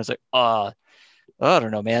lock down? It's like I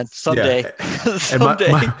don't know, man. Someday, Yeah. And my,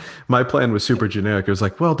 someday. my plan was super generic. It was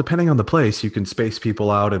like, well, depending on the place, you can space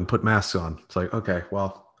people out and put masks on. It's like, okay,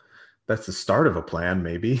 well, that's the start of a plan,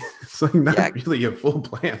 maybe. It's like Yeah, not really a full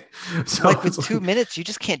plan. So like with it's 2 minutes you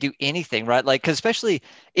just can't do anything, right? Like because especially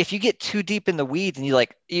if you get too deep in the weeds and you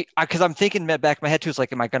like because I'm thinking in the back of my head too, it's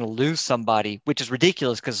like am I going to lose somebody, which is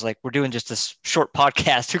ridiculous because like we're doing just this short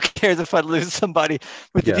podcast. Who cares if I lose somebody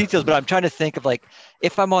with the yeah, details? But I'm trying to think of like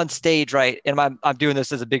if I'm on stage, right, and I'm doing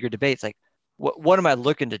this as a bigger debate, it's like what am I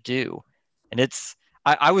looking to do? And it's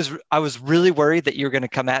I was really worried that you're going to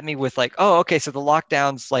come at me with like, oh, okay, so the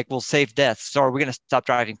lockdowns like will save deaths. So are we going to stop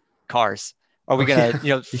driving cars? Are we oh, gonna,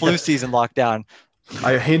 yeah, flu yeah. season lockdown?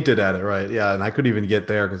 I hinted at it, right? Yeah, and I couldn't even get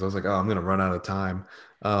there because I was like, oh, I'm gonna run out of time.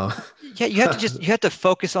 Uh, Yeah, you have to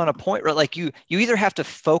focus on a point, right? Like you either have to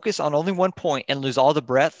focus on only one point and lose all the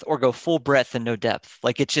breadth, or go full breadth and no depth.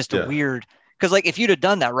 Like it's just a yeah, weird because like if you'd have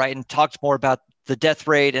done that right and talked more about the death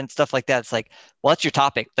rate and stuff like that, it's like, well, that's your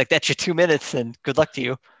topic. Like that's your 2 minutes, and good luck to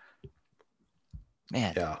you,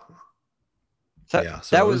 man. yeah, So yeah.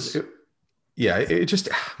 So that it was, was yeah, it just,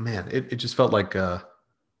 man, it just felt like, yeah,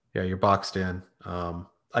 you're boxed in.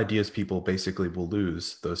 Ideas people basically will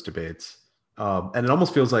lose those debates. And it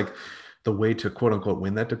almost feels like the way to quote unquote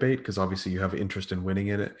win that debate, because obviously you have interest in winning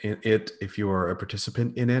it if you are a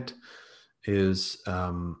participant in it, is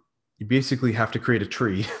you basically have to create a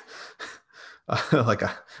tree, like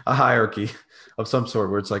a hierarchy of some sort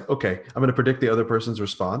where it's like, okay, I'm going to predict the other person's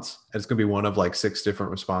response. And it's going to be one of like six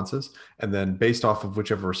different responses. And then based off of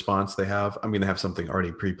whichever response they have, I'm going to have something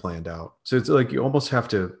already pre-planned out. So it's like you almost have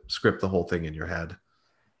to script the whole thing in your head.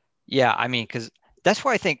 yeah. I mean, because that's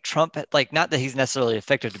why I think Trump, like, not that he's necessarily an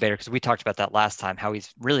effective debater, because we talked about that last time, how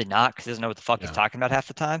he's really not, because he doesn't know what the fuck he's Yeah. talking about half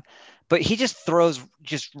the time. But he just throws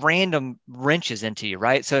just random wrenches into you,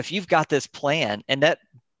 right? So if you've got this plan, and that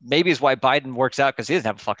maybe is why Biden works out because he doesn't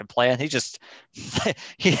have a fucking plan. He just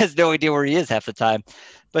he has no idea where he is half the time.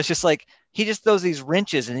 But it's just like he just throws these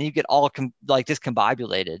wrenches, and then you get all like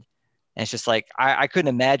discombobulated. And it's just like I couldn't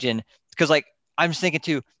imagine because like I'm just thinking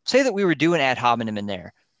too. Say that we were doing ad hominem in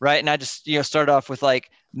there, right? And I just start off with like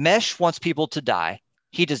Mesh wants people to die.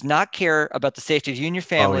 He does not care about the safety of you and your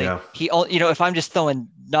Oh family. yeah. If I'm just throwing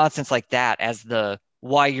nonsense like that as the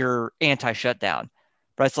why you're anti-shutdown,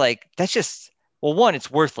 but it's like that's just well, one, it's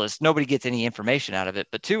worthless. Nobody gets any information out of it.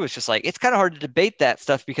 But two, it's just like it's kind of hard to debate that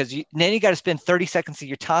stuff because then you got to spend 30 seconds of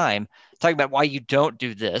your time talking about why you don't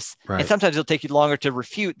do this. And Right. sometimes it'll take you longer to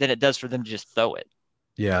refute than it does for them to just throw it.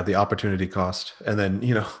 Yeah, the opportunity cost. And then,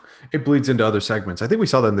 it bleeds into other segments. I think we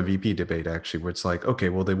saw that in the VP debate actually, where it's like, okay,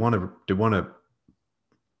 well, they want to,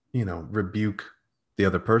 rebuke the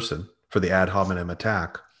other person for the ad hominem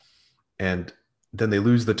attack. And then they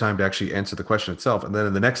lose the time to actually answer the question itself. And then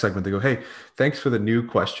in the next segment, they go, "Hey, thanks for the new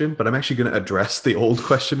question, but I'm actually going to address the old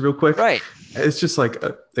question real quick." Right. It's just like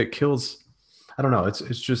it kills. I don't know. It's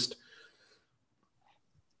just.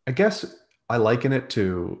 I guess I liken it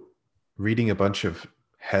to reading a bunch of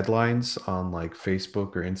headlines on like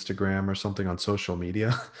Facebook or Instagram or something on social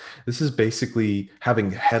media. This is basically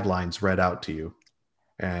having headlines read out to you,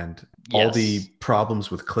 and all the Yes.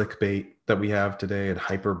 problems with clickbait that we have today and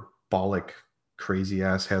hyperbolic, crazy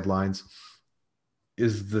ass headlines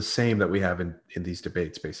is the same that we have in these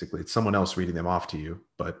debates. Basically, it's someone else reading them off to you,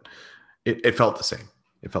 but it felt the same.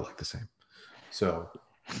 It felt like the same. So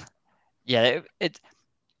Yeah.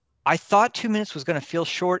 I thought 2 minutes was going to feel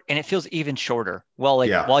short, and it feels even shorter. Well,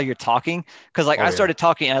 like yeah. while you're talking, because like Oh I yeah. started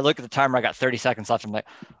talking and I look at the timer, I got 30 seconds left. I'm like,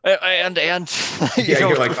 and Yeah.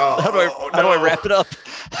 You're like, oh how do I no. wrap it up?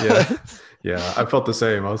 Yeah. Yeah. I felt the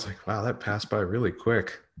same. I was like, wow, that passed by really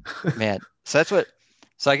quick. Man, so that's what.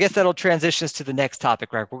 So I guess that'll transition us to the next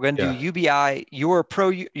topic, right? We're going to do Yeah. UBI. You're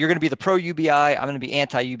going to be the pro UBI. I'm going to be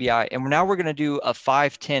anti UBI, and now we're going to do a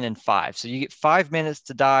 5, 10, and 5. So you get 5 minutes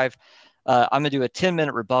to dive. I'm going to do a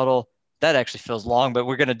 10-minute rebuttal. That actually feels long, but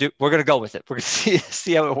we're going to go with it. We're going to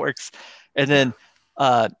see how it works, and Yeah.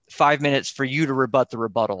 then 5 minutes for you to rebut the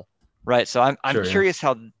rebuttal, right? So I'm Sure. Yeah. curious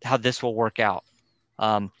how this will work out.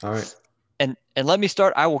 Um, All right. and let me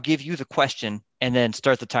start. I will give you the question and then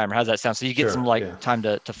start the timer. How's that sound? So you get some Sure. like Yeah. time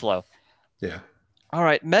to flow. Yeah. All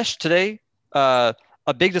right, Mesh, today, uh,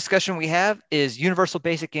 a big discussion we have is universal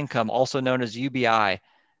basic income, also known as UBI.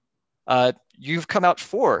 You've come out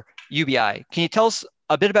for UBI. Can you tell us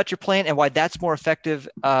a bit about your plan and why that's more effective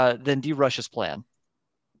than D-Rush's plan?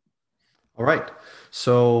 All right.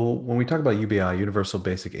 So when we talk about UBI, Universal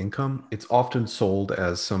Basic Income, it's often sold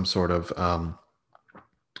as some sort of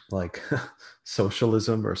like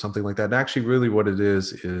socialism or something like that. And actually, really, what it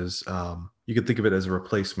is you can think of it as a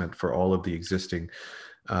replacement for all of the existing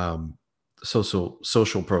um,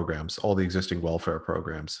 social programs, all the existing welfare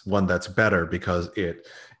programs. One that's better because it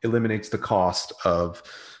eliminates the cost of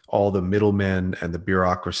all the middlemen and the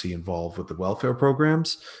bureaucracy involved with the welfare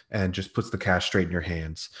programs, and just puts the cash straight in your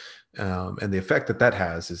hands. And the effect that that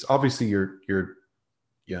has is obviously you're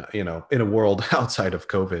yeah, in a world outside of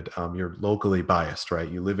COVID, you're locally biased, right?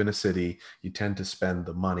 You live in a city, you tend to spend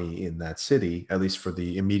the money in that city, at least for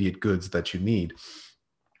the immediate goods that you need.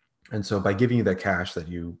 And so by giving you that cash that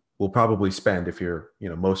you will probably spend if you're,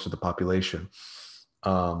 most of the population,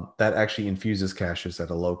 that actually infuses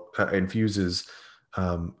infuses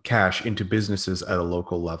cash into businesses at a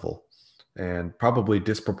local level, and probably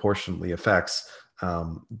disproportionately affects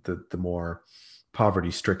the more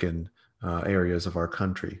poverty stricken areas of our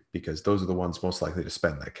country, because those are the ones most likely to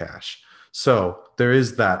spend that cash. So there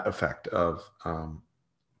is that effect of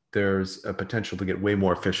there's a potential to get way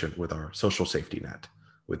more efficient with our social safety net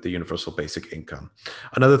with the universal basic income.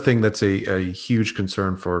 Another thing that's a huge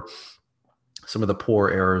concern for some of the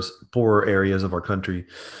poorer areas of our country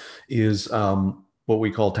is what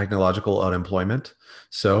we call technological unemployment.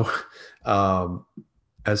 So um,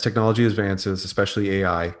 as technology advances, especially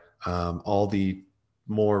AI, all the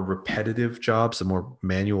more repetitive jobs, the more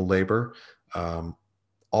manual labor, um,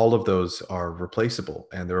 all of those are replaceable,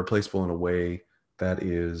 and they're replaceable in a way that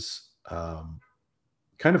is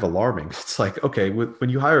kind of alarming. It's like, okay, when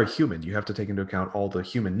you hire a human, you have to take into account all the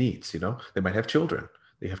human needs. They might have children,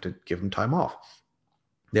 they have to give them time off.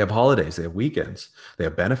 They have holidays, they have weekends, they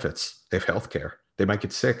have benefits, they have healthcare. They might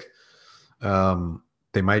get sick.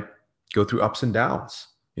 They might go through ups and downs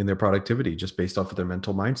in their productivity just based off of their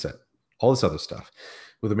mental mindset. All this other stuff.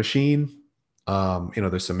 With a machine,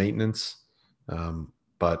 there's some maintenance,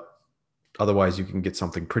 but otherwise you can get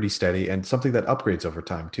something pretty steady and something that upgrades over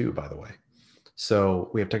time too, by the way. So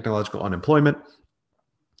we have technological unemployment,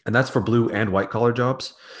 and that's for blue and white collar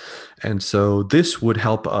jobs. And so this would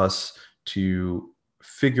help us to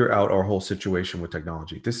figure out our whole situation with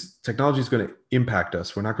technology. This technology is going to impact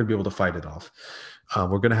us. We're not going to be able to fight it off.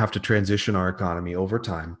 We're going to have to transition our economy over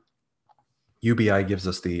time. UBI gives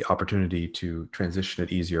us the opportunity to transition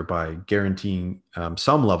it easier by guaranteeing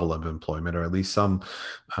some level of employment, or at least um,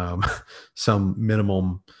 some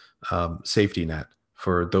minimum safety net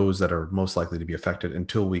for those that are most likely to be affected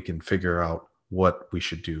until we can figure out what we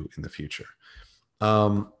should do in the future.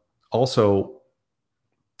 Also,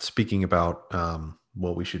 speaking about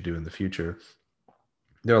what we should do in the future,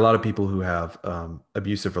 there are a lot of people who have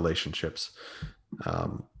abusive relationships.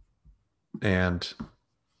 Um, and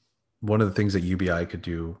one of the things that UBI could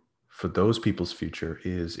do for those people's future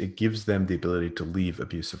is it gives them the ability to leave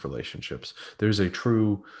abusive relationships. There's a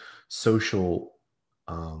true social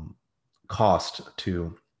cost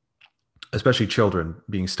to especially children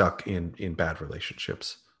being stuck in bad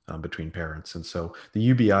relationships between parents. And so the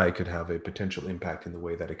UBI could have a potential impact in the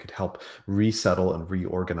way that it could help resettle and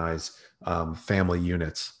reorganize family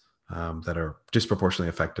units that are disproportionately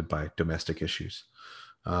affected by domestic issues.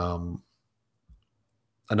 Um,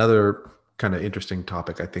 Another kind of interesting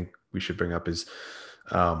topic I think we should bring up is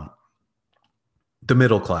um, the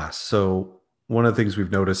middle class. So one of the things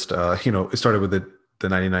we've noticed, it started with the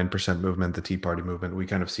 99% movement, the Tea Party movement. We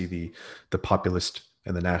kind of see the populist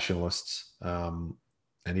and the nationalists, and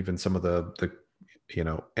even some of the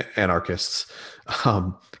anarchists,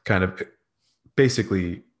 kind of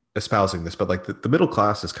basically espousing this. But like the middle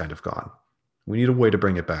class is kind of gone. We need a way to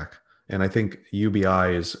bring it back, and I think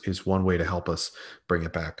UBI is one way to help us bring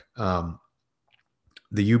it back.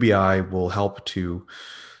 The UBI will help to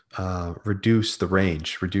reduce the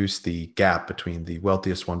range, reduce the gap between the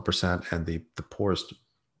wealthiest 1% and the poorest,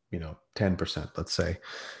 10%, let's say,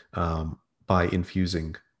 by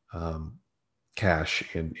infusing cash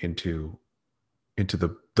into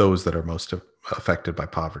those that are most affected by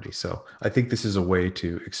poverty. So I think this is a way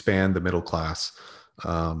to expand the middle class,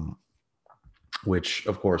 which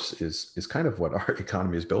of course is kind of what our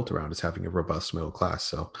economy is built around, is having a robust middle class.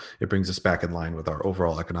 So it brings us back in line with our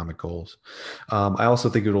overall economic goals. I also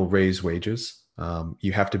think it'll raise wages.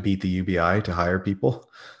 You have to beat the UBI to hire people.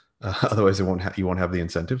 Otherwise, you won't have the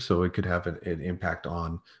incentive. So it could have an impact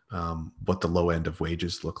on what the low end of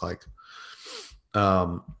wages look like.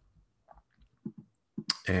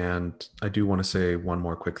 And I do want to say one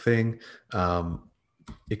more quick thing.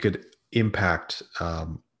 It could impact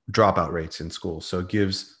dropout rates in schools. So it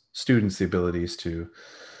gives students the abilities to,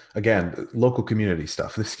 again, local community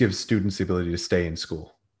stuff. This gives students the ability to stay in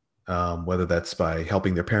school, whether that's by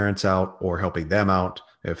helping their parents out or helping them out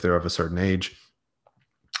if they're of a certain age.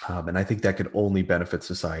 And I think that could only benefit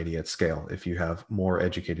society at scale if you have more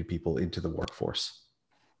educated people into the workforce.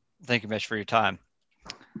 Thank you, Mitch, for your time.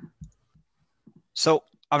 So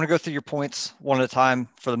I'm going to go through your points one at a time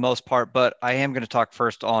for the most part, but I am going to talk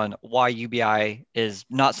first on why UBI is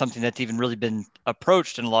not something that's even really been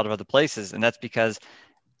approached in a lot of other places. And that's because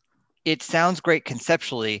it sounds great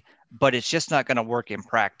conceptually, but it's just not going to work in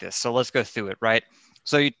practice. So let's go through it, right?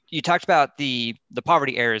 So you talked about the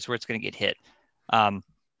poverty areas where it's going to get hit.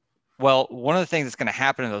 Well, one of the things that's going to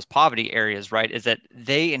happen in those poverty areas, right, is that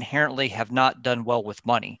they inherently have not done well with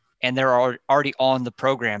money, and they're already on the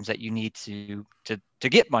programs that you need to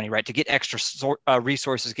get money, right, to get extra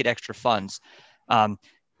resources, get extra funds.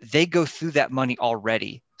 They go through that money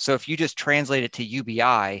already. So if you just translate it to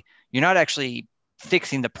UBI, you're not actually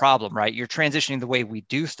fixing the problem, right? You're transitioning the way we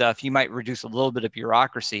do stuff. You might reduce a little bit of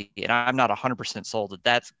bureaucracy, and I'm not 100% sold that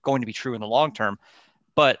that's going to be true in the long term.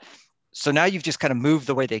 But so now you've just kind of moved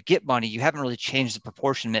the way they get money. You haven't really changed the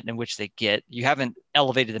proportionment in which they get. You haven't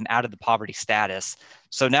elevated them out of the poverty status.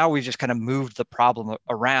 So now we've just kind of moved the problem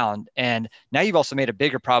around. And now you've also made a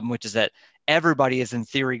bigger problem, which is that everybody is in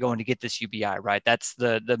theory going to get this UBI, right? That's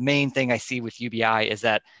the main thing I see with UBI, is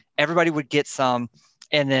that everybody would get some,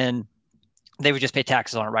 and then they would just pay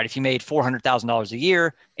taxes on it, right? If you made $400,000 a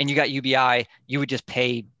year and you got UBI, you would just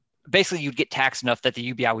pay, basically you'd get taxed enough that the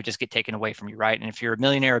UBI would just get taken away from you, right? And if you're a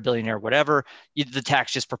millionaire, a billionaire, whatever, the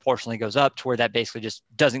tax just proportionally goes up to where that basically just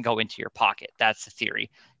doesn't go into your pocket. That's the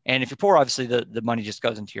theory. And if you're poor, obviously the money just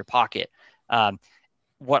goes into your pocket.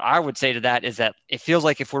 What I would say to that is that it feels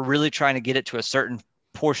like if we're really trying to get it to a certain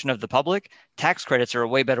portion of the public, tax credits are a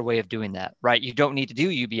way better way of doing that, right? You don't need to do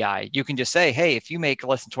UBI. You can just say, hey, if you make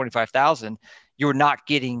less than 25,000, you're not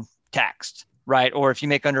getting taxed, right? Or if you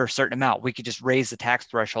make under a certain amount, we could just raise the tax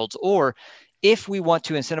thresholds. Or if we want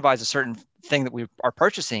to incentivize a certain thing that we are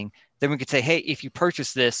purchasing, then we could say, hey, if you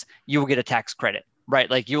purchase this, you will get a tax credit,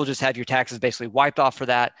 right? Like you will just have your taxes basically wiped off for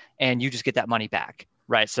that, and you just get that money back,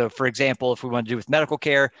 right? So for example, if we want to do with medical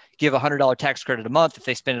care, give $100 tax credit a month. If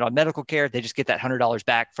they spend it on medical care, they just get that $100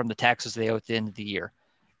 back from the taxes they owe at the end of the year.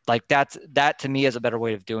 Like that to me is a better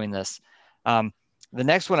way of doing this. The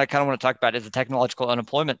next one I kind of want to talk about is the technological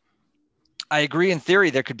unemployment. I agree in theory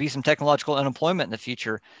there could be some technological unemployment in the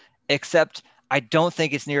future, except I don't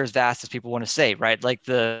think it's near as vast as people want to say, right? Like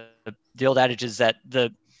the old adage is that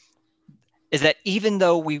even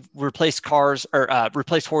though we replaced cars or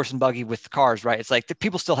replaced horse and buggy with cars, right? It's like the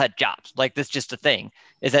people still had jobs. Like that's just a thing,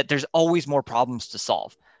 is that there's always more problems to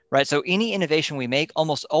solve, right? So any innovation we make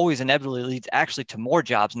almost always inevitably leads actually to more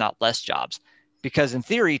jobs, not less jobs. Because in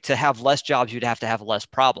theory, to have less jobs, you'd have to have less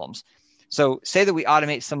problems. So say that we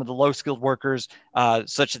automate some of the low skilled workers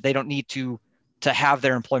such that they don't need to have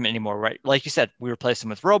their employment anymore, right? Like you said, we replace them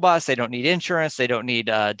with robots. They don't need insurance. They don't need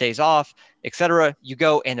days off, et cetera. You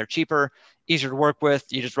go and they're cheaper, easier to work with.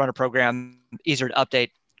 You just run a program, easier to update.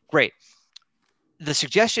 Great. the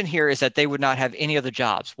suggestion here is that they would not have any other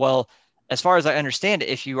jobs. Well, as far as I understand it,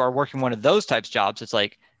 if you are working one of those types of jobs, it's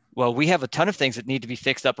like, well, we have a ton of things that need to be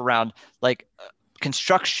fixed up around like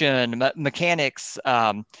construction, mechanics,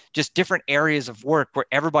 just different areas of work where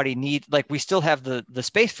everybody needs, like we still have the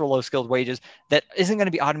space for low skilled wages that isn't going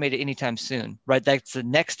to be automated anytime soon, right? That's the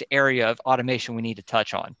next area of automation we need to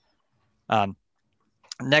touch on. Um,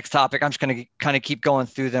 Next topic, I'm just going to kind of keep going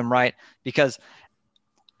through them, right? Because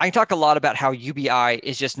I can talk a lot about how UBI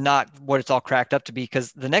is just not what it's all cracked up to be.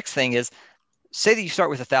 Because the next thing is, say that you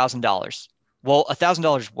start with $1,000. Well,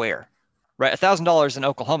 $1,000 where, right? $1,000 in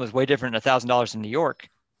Oklahoma is way different than $1,000 in New York.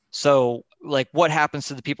 So, like, what happens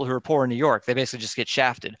to the people who are poor in New York? They basically just get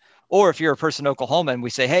shafted. Or if you're a person in Oklahoma and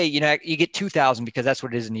we say, hey, you get 2,000 because that's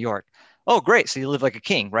what it is in New York. Oh, great. So you live like a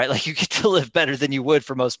king, right? Like you get to live better than you would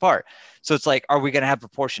for most part. So it's like, are we going to have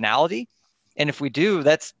proportionality? And if we do,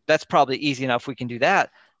 that's probably easy enough. We can do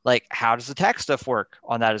that. Like, how does the tax stuff work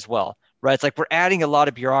on that as well, right? It's like we're adding a lot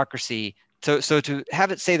of bureaucracy. So to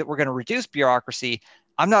have it say that we're going to reduce bureaucracy,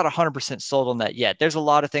 I'm not 100% sold on that yet. There's a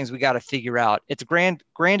lot of things we got to figure out. It's grand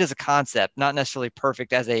as a concept, not necessarily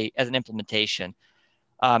perfect as an implementation.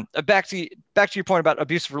 Back to your point about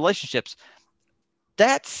abusive relationships,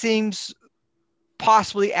 that seems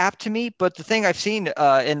possibly apt to me. But the thing I've seen in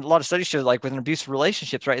a lot of studies show, like with an abusive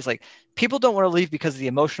relationships, right, is like people don't want to leave because of the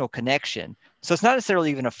emotional connection. So it's not necessarily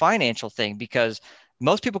even a financial thing because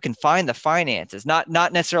most people can find the finances, not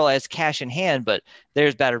necessarily as cash in hand, but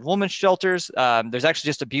there's battered woman shelters. There's actually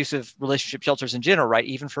just abusive relationship shelters in general, right?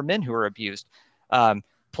 Even for men who are abused. Um,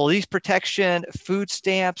 Police protection, food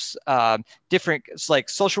stamps, different like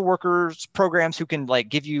social workers programs who can like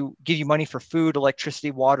give you money for food,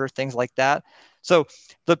 electricity, water, things like that. So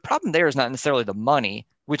the problem there is not necessarily the money,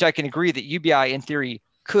 which I can agree that UBI in theory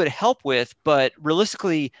could help with, but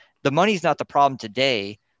realistically, the money is not the problem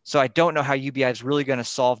today. So I don't know how UBI is really going to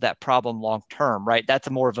solve that problem long term, right? That's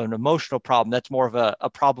a more of an emotional problem. That's more of a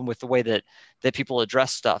problem with the way that people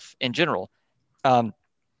address stuff in general. Um,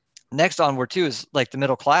 Next onward too is like the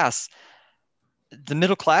middle class. The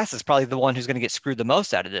middle class is probably the one who's going to get screwed the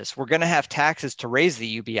most out of this. We're going to have taxes to raise the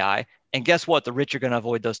UBI. And guess what? The rich are going to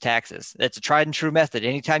avoid those taxes. It's a tried and true method.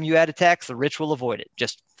 Anytime you add a tax, the rich will avoid it.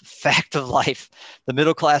 Just fact of life. The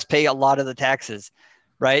middle class pay a lot of the taxes,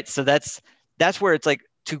 right? So that's where it's like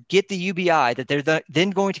to get the UBI that they're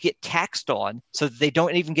then going to get taxed on so that they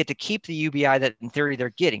don't even get to keep the UBI that in theory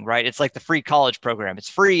they're getting, right? It's like the free college program. It's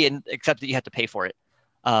free and except that you have to pay for it.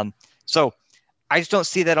 So I just don't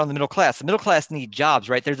see that on the middle class. The middle class need jobs,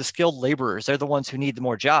 right? They're the skilled laborers. They're the ones who need the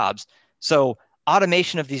more jobs. So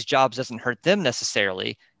automation of these jobs doesn't hurt them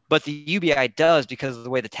necessarily, but the UBI does because of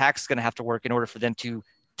the way the tax is going to have to work in order for them to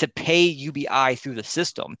pay UBI through the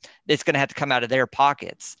system. It's going to have to come out of their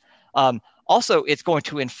pockets. Also, it's going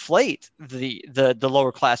to inflate the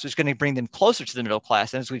lower class, which is going to bring them closer to the middle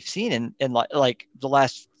class. And as we've seen in like the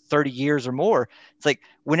last 30 years or more, it's like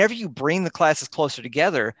whenever you bring the classes closer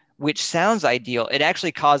together, which sounds ideal, it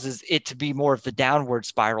actually causes it to be more of the downward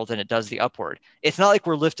spiral than it does the upward. It's not like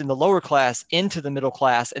we're lifting the lower class into the middle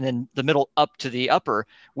class and then the middle up to the upper.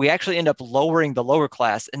 We actually end up lowering the lower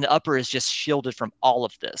class and the upper is just shielded from all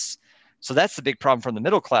of this. So that's the big problem from the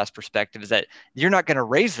middle class perspective is that you're not going to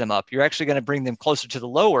raise them up. You're actually going to bring them closer to the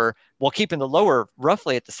lower while keeping the lower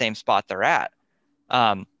roughly at the same spot they're at.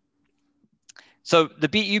 So the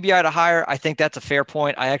beat UBI to hire, I think that's a fair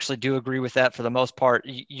point. I actually do agree with that for the most part.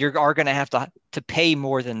 You are going to have to pay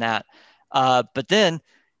more than that. But then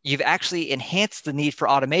you've actually enhanced the need for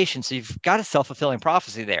automation. So you've got a self-fulfilling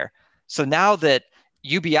prophecy there. So now that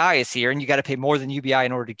UBI is here and you got to pay more than UBI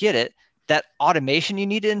in order to get it, that automation you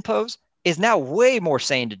need to impose is now way more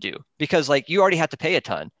sane to do because like you already have to pay a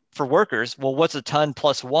ton for workers. Well, what's a ton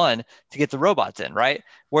plus one to get the robots in, right?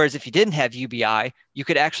 Whereas if you didn't have UBI, you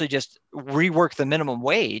could actually just rework the minimum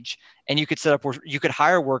wage and you could set up where you could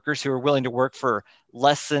hire workers who are willing to work for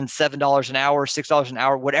less than $7 an hour, $6 an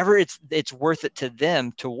hour, whatever it's worth it to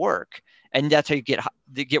them to work. And that's how you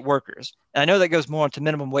get workers. And I know that goes more into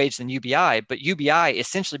minimum wage than UBI, but UBI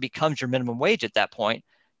essentially becomes your minimum wage at that point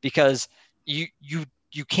because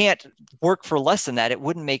you can't work for less than that. It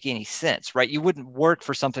wouldn't make any sense, right? You wouldn't work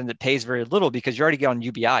for something that pays very little because you already get on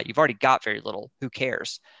UBI. You've already got very little. Who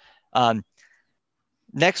cares?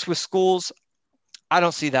 Next with schools, I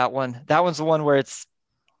don't see that one. That one's the one where it's,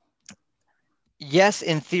 yes,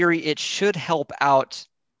 in theory, it should help out.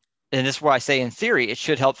 And this is where I say in theory, it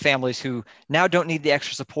should help families who now don't need the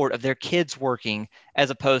extra support of their kids working as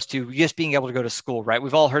opposed to just being able to go to school, right?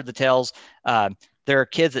 We've all heard the tales. There are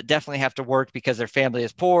kids that definitely have to work because their family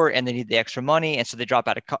is poor and they need the extra money. And so they drop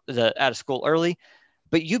out of school early.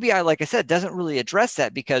 But UBI, like I said, doesn't really address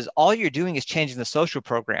that because all you're doing is changing the social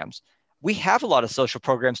programs. We have a lot of social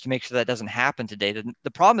programs to make sure that doesn't happen today.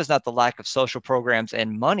 The problem is not the lack of social programs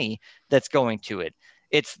and money that's going to it.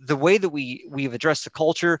 It's the way that we've addressed the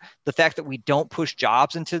culture, the fact that we don't push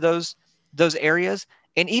jobs into those areas.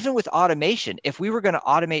 And even with automation, if we were going to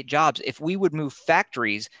automate jobs, if we would move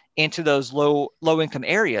factories into those low income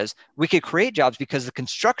areas, we could create jobs because the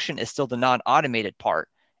construction is still the non-automated part.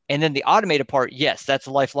 And then the automated part, yes, that's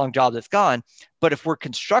a lifelong job that's gone. But if we're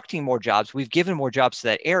constructing more jobs, we've given more jobs to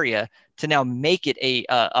that area to now make it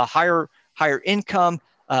a higher income,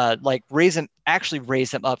 like actually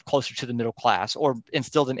raise them up closer to the middle class or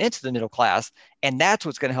instill them into the middle class. And that's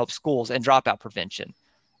what's going to help schools and dropout prevention.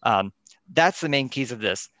 That's the main keys of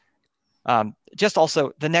this. Just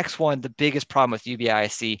also the next one, the biggest problem with UBI I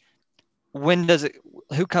see,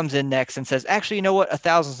 who comes in next and says, actually, you know what,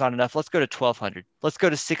 1,000 is not enough. Let's go to 1,200. Let's go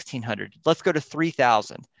to 1,600. Let's go to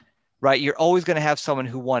 3,000, right? You're always going to have someone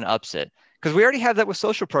who one ups it because we already have that with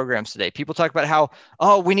social programs today. People talk about how,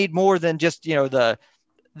 oh, we need more than just,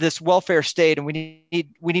 this welfare state, and we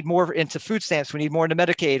need more into food stamps. We need more into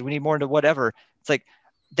Medicaid. We need more into whatever. It's like,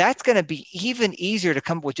 that's going to be even easier to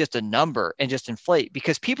come up with just a number and just inflate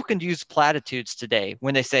because people can use platitudes today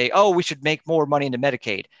when they say, oh, we should make more money into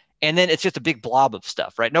Medicaid. And then it's just a big blob of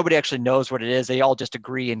stuff, right? Nobody actually knows what it is. They all just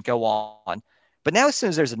agree and go on. But now, as soon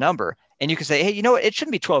as there's a number and you can say, hey, you know what? It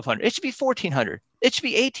shouldn't be 1,200. It should be 1,400. It should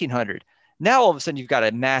be 1,800. Now, all of a sudden, you've got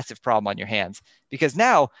a massive problem on your hands because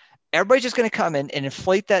now everybody's just going to come in and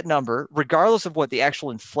inflate that number, regardless of what the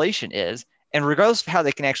actual inflation is and regardless of how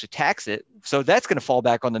they can actually tax it. So that's going to fall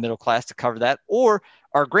back on the middle class to cover that, or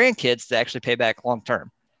our grandkids to actually pay back long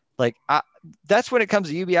term. Like that's when it comes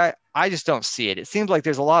to UBI. I just don't see it. It seems like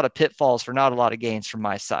there's a lot of pitfalls for not a lot of gains from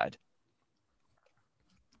my side.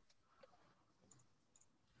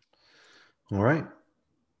 All right.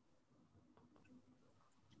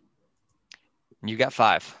 You got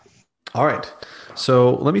 5. All right.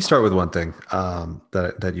 So let me start with one thing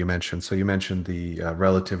that you mentioned. So you mentioned the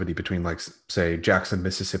relativity between, like, say, Jackson,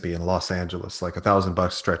 Mississippi, and Los Angeles. Like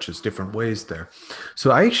 $1,000 stretches different ways there.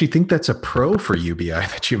 So I actually think that's a pro for UBI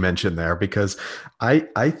that you mentioned there, because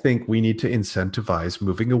I think we need to incentivize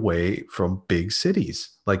moving away from big cities.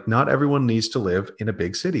 Like, not everyone needs to live in a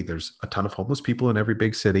big city. There's a ton of homeless people in every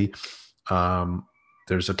big city.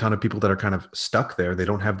 There's a ton of people that are kind of stuck there. They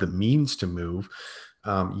don't have the means to move.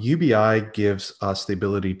 UBI gives us the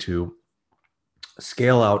ability to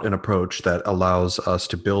scale out an approach that allows us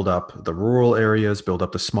to build up the rural areas, build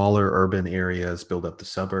up the smaller urban areas, build up the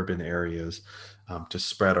suburban areas, to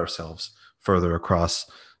spread ourselves further across,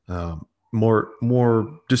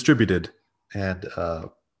 more distributed and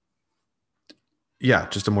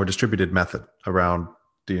just a more distributed method around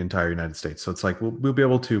the entire United States. So it's like we'll be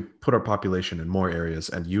able to put our population in more areas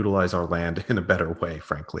and utilize our land in a better way,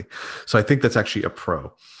 frankly. So I think that's actually a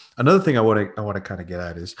pro. Another thing I want to kind of get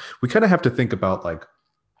at is we kind of have to think about, like,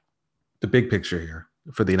 the big picture here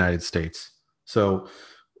for the United States. So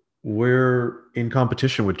we're in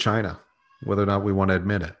competition with China, whether or not we want to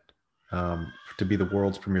admit it, to be the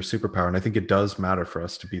world's premier superpower. And I think it does matter for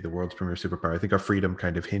us to be the world's premier superpower. I think our freedom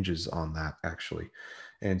kind of hinges on that, actually.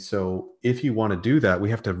 And so if you want to do that,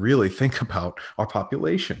 we have to really think about our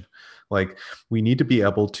population. Like, we need to be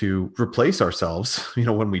able to replace ourselves,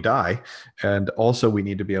 when we die. And also we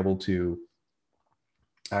need to be able to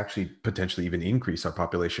actually potentially even increase our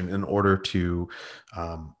population in order to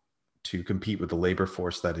compete with the labor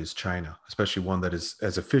force that is China, especially one that is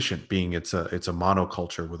as efficient, being it's a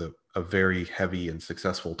monoculture with a very heavy and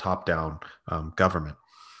successful top-down government.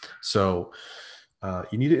 So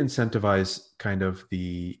you need to incentivize kind of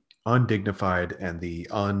the undignified and the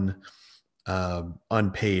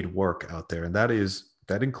unpaid work out there, and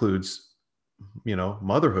that includes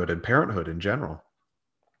motherhood and parenthood in general.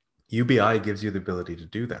 UBI gives you the ability to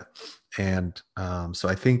do that, and so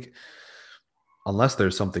I think, unless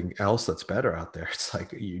there's something else that's better out there, it's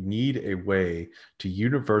like you need a way to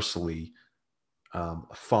universally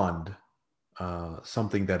fund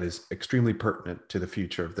something that is extremely pertinent to the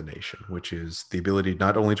future of the nation, which is the ability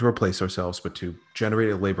not only to replace ourselves, but to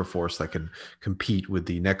generate a labor force that can compete with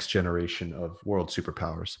the next generation of world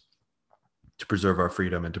superpowers, to preserve our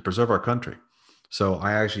freedom and to preserve our country. So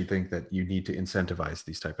I actually think that you need to incentivize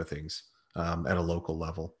these type of things at a local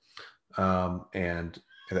level. And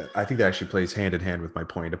I think that actually plays hand in hand with my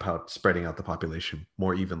point about spreading out the population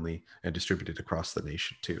more evenly and distributed across the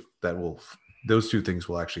nation too. Those two things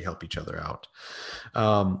will actually help each other out.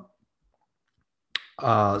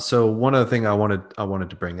 So one other thing I wanted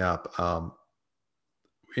to bring up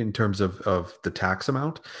in terms of the tax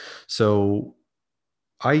amount. So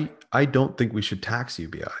I don't think we should tax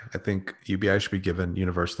UBI. I think UBI should be given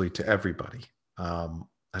universally to everybody.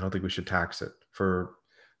 I don't think we should tax it for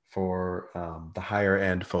the higher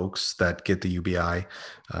end folks that get the UBI.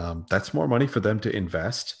 That's more money for them to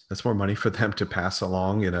invest. That's more money for them to pass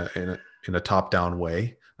along in a top down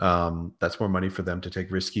way. That's more money for them to take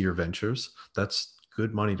riskier ventures. That's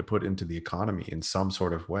good money to put into the economy in some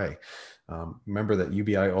sort of way. Remember that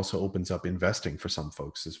UBI also opens up investing for some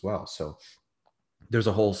folks as well. So there's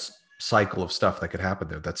a whole cycle of stuff that could happen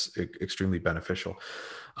there that's extremely beneficial.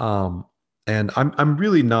 And I'm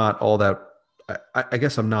really not all that. I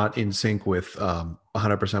guess I'm not in sync with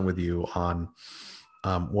 100% with you on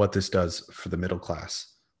what this does for the middle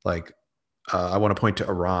class. Like, I want to point to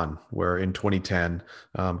Iran, where in 2010,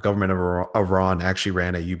 government of Iran actually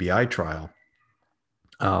ran a UBI trial.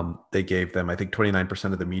 They gave them, I think,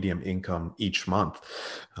 29% of the median income each month.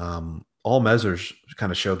 All measures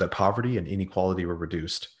kind of showed that poverty and inequality were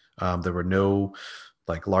reduced. There were no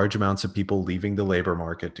like large amounts of people leaving the labor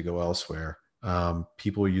market to go elsewhere.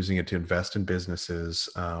 People were using it to invest in businesses.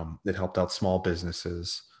 It helped out small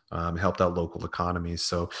businesses, helped out local economies.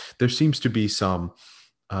 So there seems to be some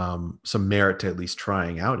merit to at least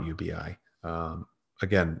trying out UBI.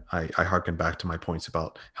 Again, I harken back to my points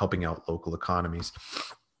about helping out local economies.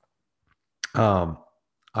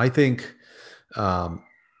 I think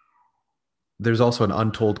there's also an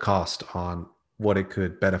untold cost on what it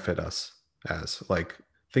could benefit us as. Like,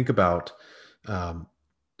 think about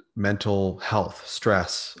mental health,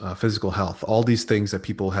 stress, physical health, all these things that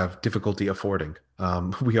people have difficulty affording.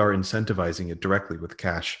 We are incentivizing it directly with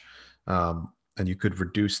cash. And you could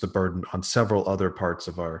reduce the burden on several other parts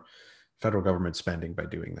of our federal government spending by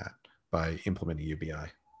doing that, by implementing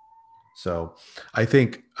UBI. So I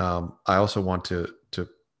think I also want to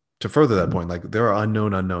further that point. Like, there are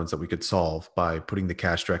unknown unknowns that we could solve by putting the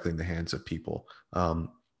cash directly in the hands of people,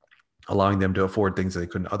 allowing them to afford things that they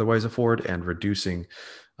couldn't otherwise afford, and reducing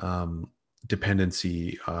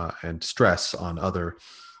dependency and stress on other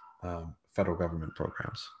federal government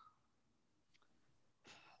programs.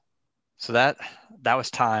 So that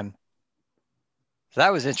was time. So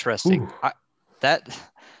that was interesting. Ooh, That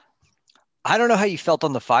I don't know how you felt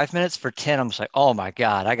on the 5 minutes. For 10, I'm just like, oh my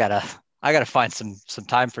God, I gotta find some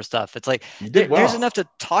time for stuff. It's like you did there's enough well. to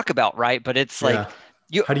talk about, right? But it's like Yeah.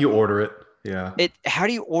 you How do you order it? Yeah. how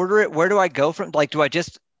do you order it? Where do I go from? Like, do I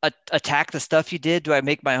just attack the stuff you did? Do I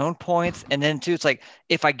make my own points? And then too, it's like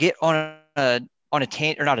if I get on a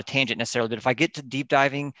tangent, or not a tangent necessarily, but if I get to deep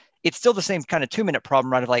diving, it's still the same kind of 2 minute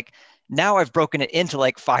problem, right? Of like, now I've broken it into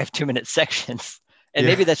like five 2 minute sections. And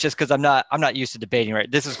Yeah. maybe that's just because I'm not used to debating, right?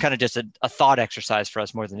 This is kind of just a thought exercise for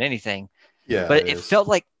us more than anything. Yeah, it But it is. felt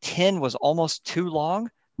like 10 was almost too long.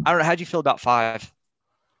 I don't know. How'd you feel about five?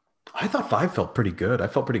 I thought five felt pretty good. I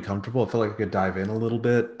felt pretty comfortable. I felt like I could dive in a little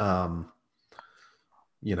bit.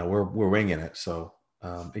 We're winging it, so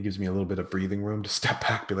it gives me a little bit of breathing room to step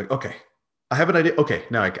back, be like, okay, I have an idea. Okay,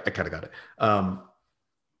 now I kind of got it.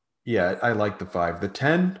 Yeah, I like the five. The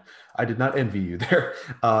 10, I did not envy you there.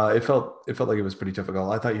 It felt like it was pretty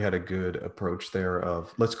difficult. I thought you had a good approach there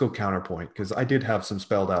of let's go counterpoint, because I did have some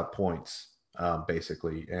spelled out points,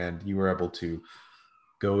 basically, and you were able to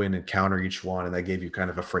go in and counter each one, and that gave you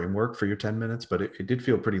kind of a framework for your 10 minutes, but it did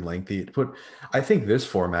feel pretty lengthy. I think this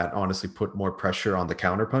format honestly put more pressure on the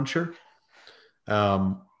counterpuncher,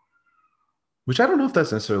 um, which I don't know if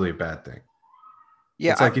that's necessarily a bad thing.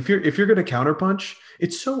 Yeah, It's like if you're going to counterpunch,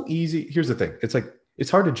 it's so easy. Here's the thing. It's like it's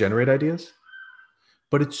hard to generate ideas,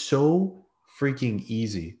 but it's so freaking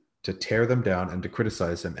easy to tear them down and to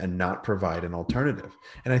criticize them and not provide an alternative.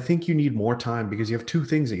 And I think you need more time because you have two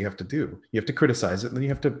things that you have to do. You have to criticize it, and then you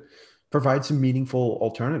have to provide some meaningful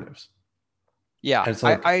alternatives. yeah, And it's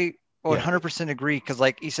I, like, I yeah, 100% agree. Because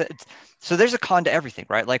like you said, so there's a con to everything,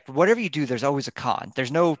 right? Like whatever you do, there's always a con.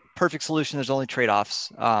 There's no perfect solution. There's only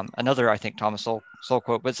trade-offs. Another, I think, Thomas Sowell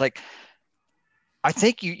quote, but it's like, I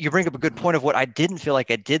think you bring up a good point of what I didn't feel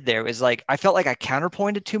like I did there is like, I felt like I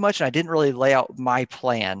counterpointed too much and I didn't really lay out my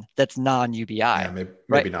plan that's yeah, non-UBI, maybe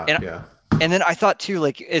right? not. And Yeah. And then I thought too,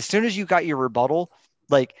 like as soon as you got your rebuttal,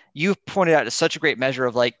 like you pointed out to such a great measure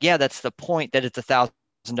of like, yeah, that's the point that it's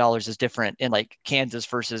 $1,000 is different in like Kansas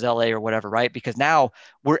versus LA or whatever, right? Because now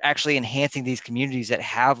we're actually enhancing these communities that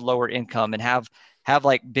have lower income and have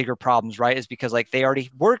like bigger problems, right? Is because like they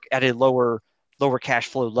already work at a lower cash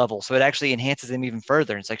flow level. So it actually enhances them even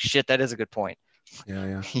further. And it's like, shit, that is a good point. Yeah,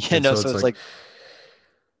 yeah. You And know, so so it's it's like, like,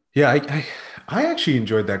 yeah, I actually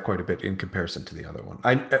enjoyed that quite a bit in comparison to the other one.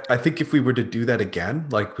 I think if we were to do that again,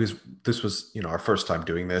 like because this was, our first time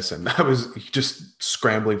doing this, and I was just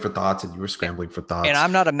scrambling for thoughts, and you were scrambling for And thoughts.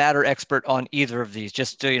 I'm not a matter expert on either of these.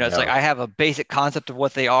 Just to, it's like Yeah. I have a basic concept of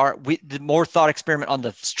what they are. The more thought experiment on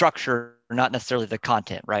the structure, not necessarily the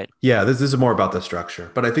content, right? Yeah, this is more about the structure.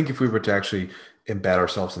 But I think if we were to actually embed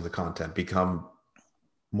ourselves in the content, become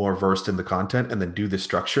more versed in the content, and then do the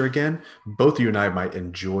structure again, both you and I might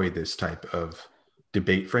enjoy this type of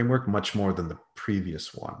debate framework much more than the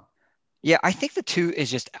previous one. Yeah, I think the two is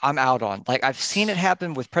just I'm out on. Like I've seen it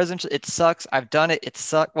happen with presidential. It sucks. I've done it. It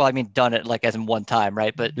sucked. Well, I mean, done it like as in one time,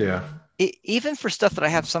 right? But Yeah. even for stuff that I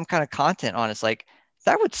have some kind of content on, it's like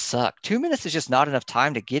that would suck. 2 minutes is just not enough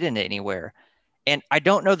time to get into anywhere. And I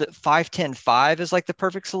don't know that 5-10-5 is like the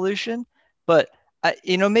perfect solution, but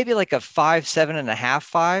maybe like a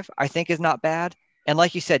 5-7.5-5, I think is not bad. And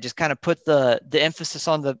like you said, just kind of put the emphasis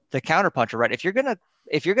on the counterpuncher, right? If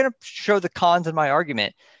you're gonna show the cons in my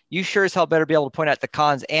argument, you sure as hell better be able to point out the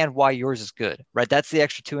cons and why yours is good, right? That's the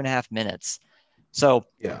extra 2.5 minutes. So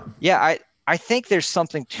Yeah. yeah, I think there's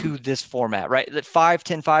something to this format, right? That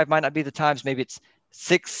 5-10-5 might not be the times, maybe it's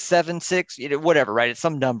 6-7-6, whatever, right? It's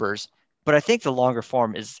some numbers, but I think the longer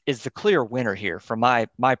form is the clear winner here from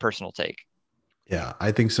my personal take. Yeah,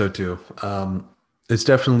 I think so too. It's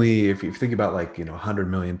definitely, if you think about like, 100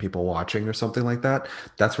 million people watching or something like that,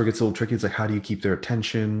 that's where it gets a little tricky. It's like, how do you keep their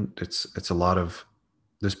attention? It's a lot of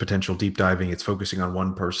this potential deep diving. It's focusing on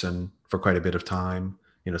one person for quite a bit of time.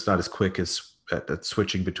 It's not as quick as at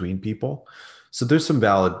switching between people. So there's some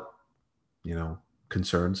valid, you know,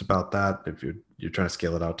 concerns about that if you're trying to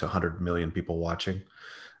scale it out to 100 million people watching.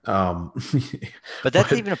 Um, But that's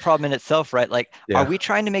but even a problem in itself, right? Like, are yeah, we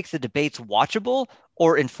trying to make the debates watchable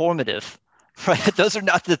or informative? Right? Those are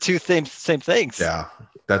not the two same things. yeah,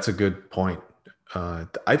 that's a good point.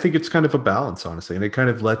 I think it's kind of a balance, honestly, and it kind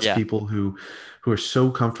of lets Yeah. people who are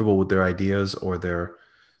so comfortable with their ideas or their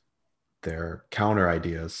counter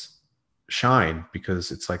ideas shine,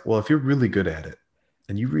 because it's like, well, if you're really good at it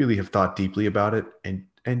and you really have thought deeply about it,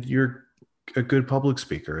 and you're a good public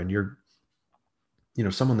speaker, and you're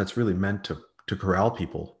someone that's really meant to corral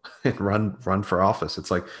people and run for office,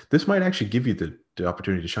 it's like this might actually give you the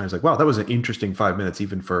opportunity to shine. It's like, wow, that was an interesting 5 minutes,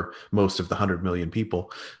 even for most of the 100 million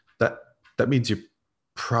people. That means you're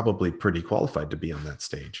probably pretty qualified to be on that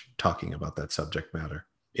stage talking about that subject matter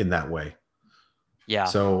in that way. Yeah.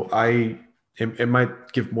 So it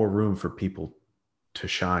might give more room for people to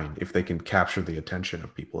shine if they can capture the attention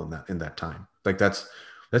of people in that time. Like that's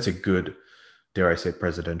a good, dare I say,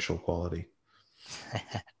 presidential quality.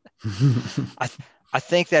 I th- I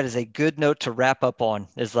think that is a good note to wrap up on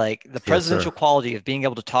is like the Yes, presidential sir. quality of being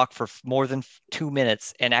able to talk for more than 2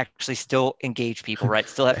 minutes and actually still engage people, right?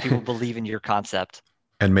 Still have people believe in your concept.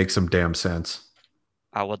 And make some damn sense.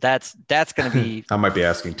 Well, that's going to be, I might be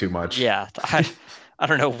asking too much. yeah. I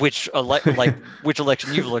don't know which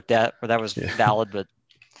election you've looked at where that was Yeah. valid, but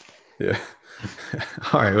Yeah.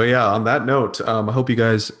 All right. Well, yeah, on that note, I hope you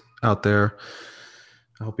guys out there,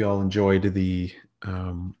 I hope you all enjoyed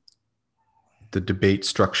um, the debate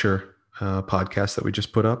structure podcast that we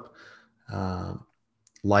just put up. Um,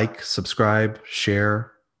 like, subscribe,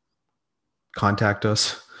 share, contact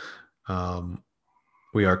us. Um,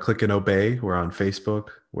 we are Click and Obey. We're on Facebook.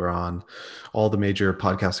 We're on all the major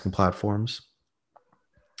podcasting platforms.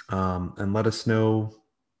 And let us know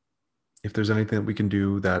if there's anything that we can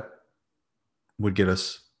do that would get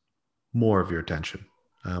us more of your attention.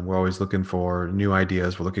 We're always looking for new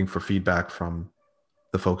ideas. We're looking for feedback from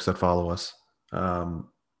the folks that follow us. Um,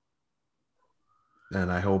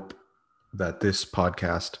 and I hope that this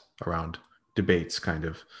podcast around debates kind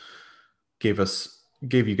of gave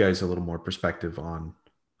you guys a little more perspective on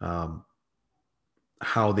um,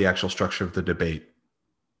 how the actual structure of the debate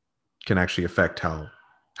can actually affect how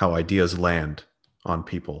ideas land on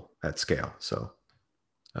people at scale. So,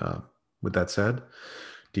 uh, with that said,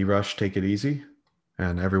 D Rush, take it easy,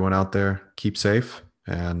 and everyone out there, keep safe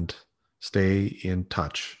and stay in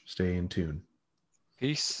touch, stay in tune.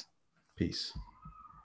 peace. Peace.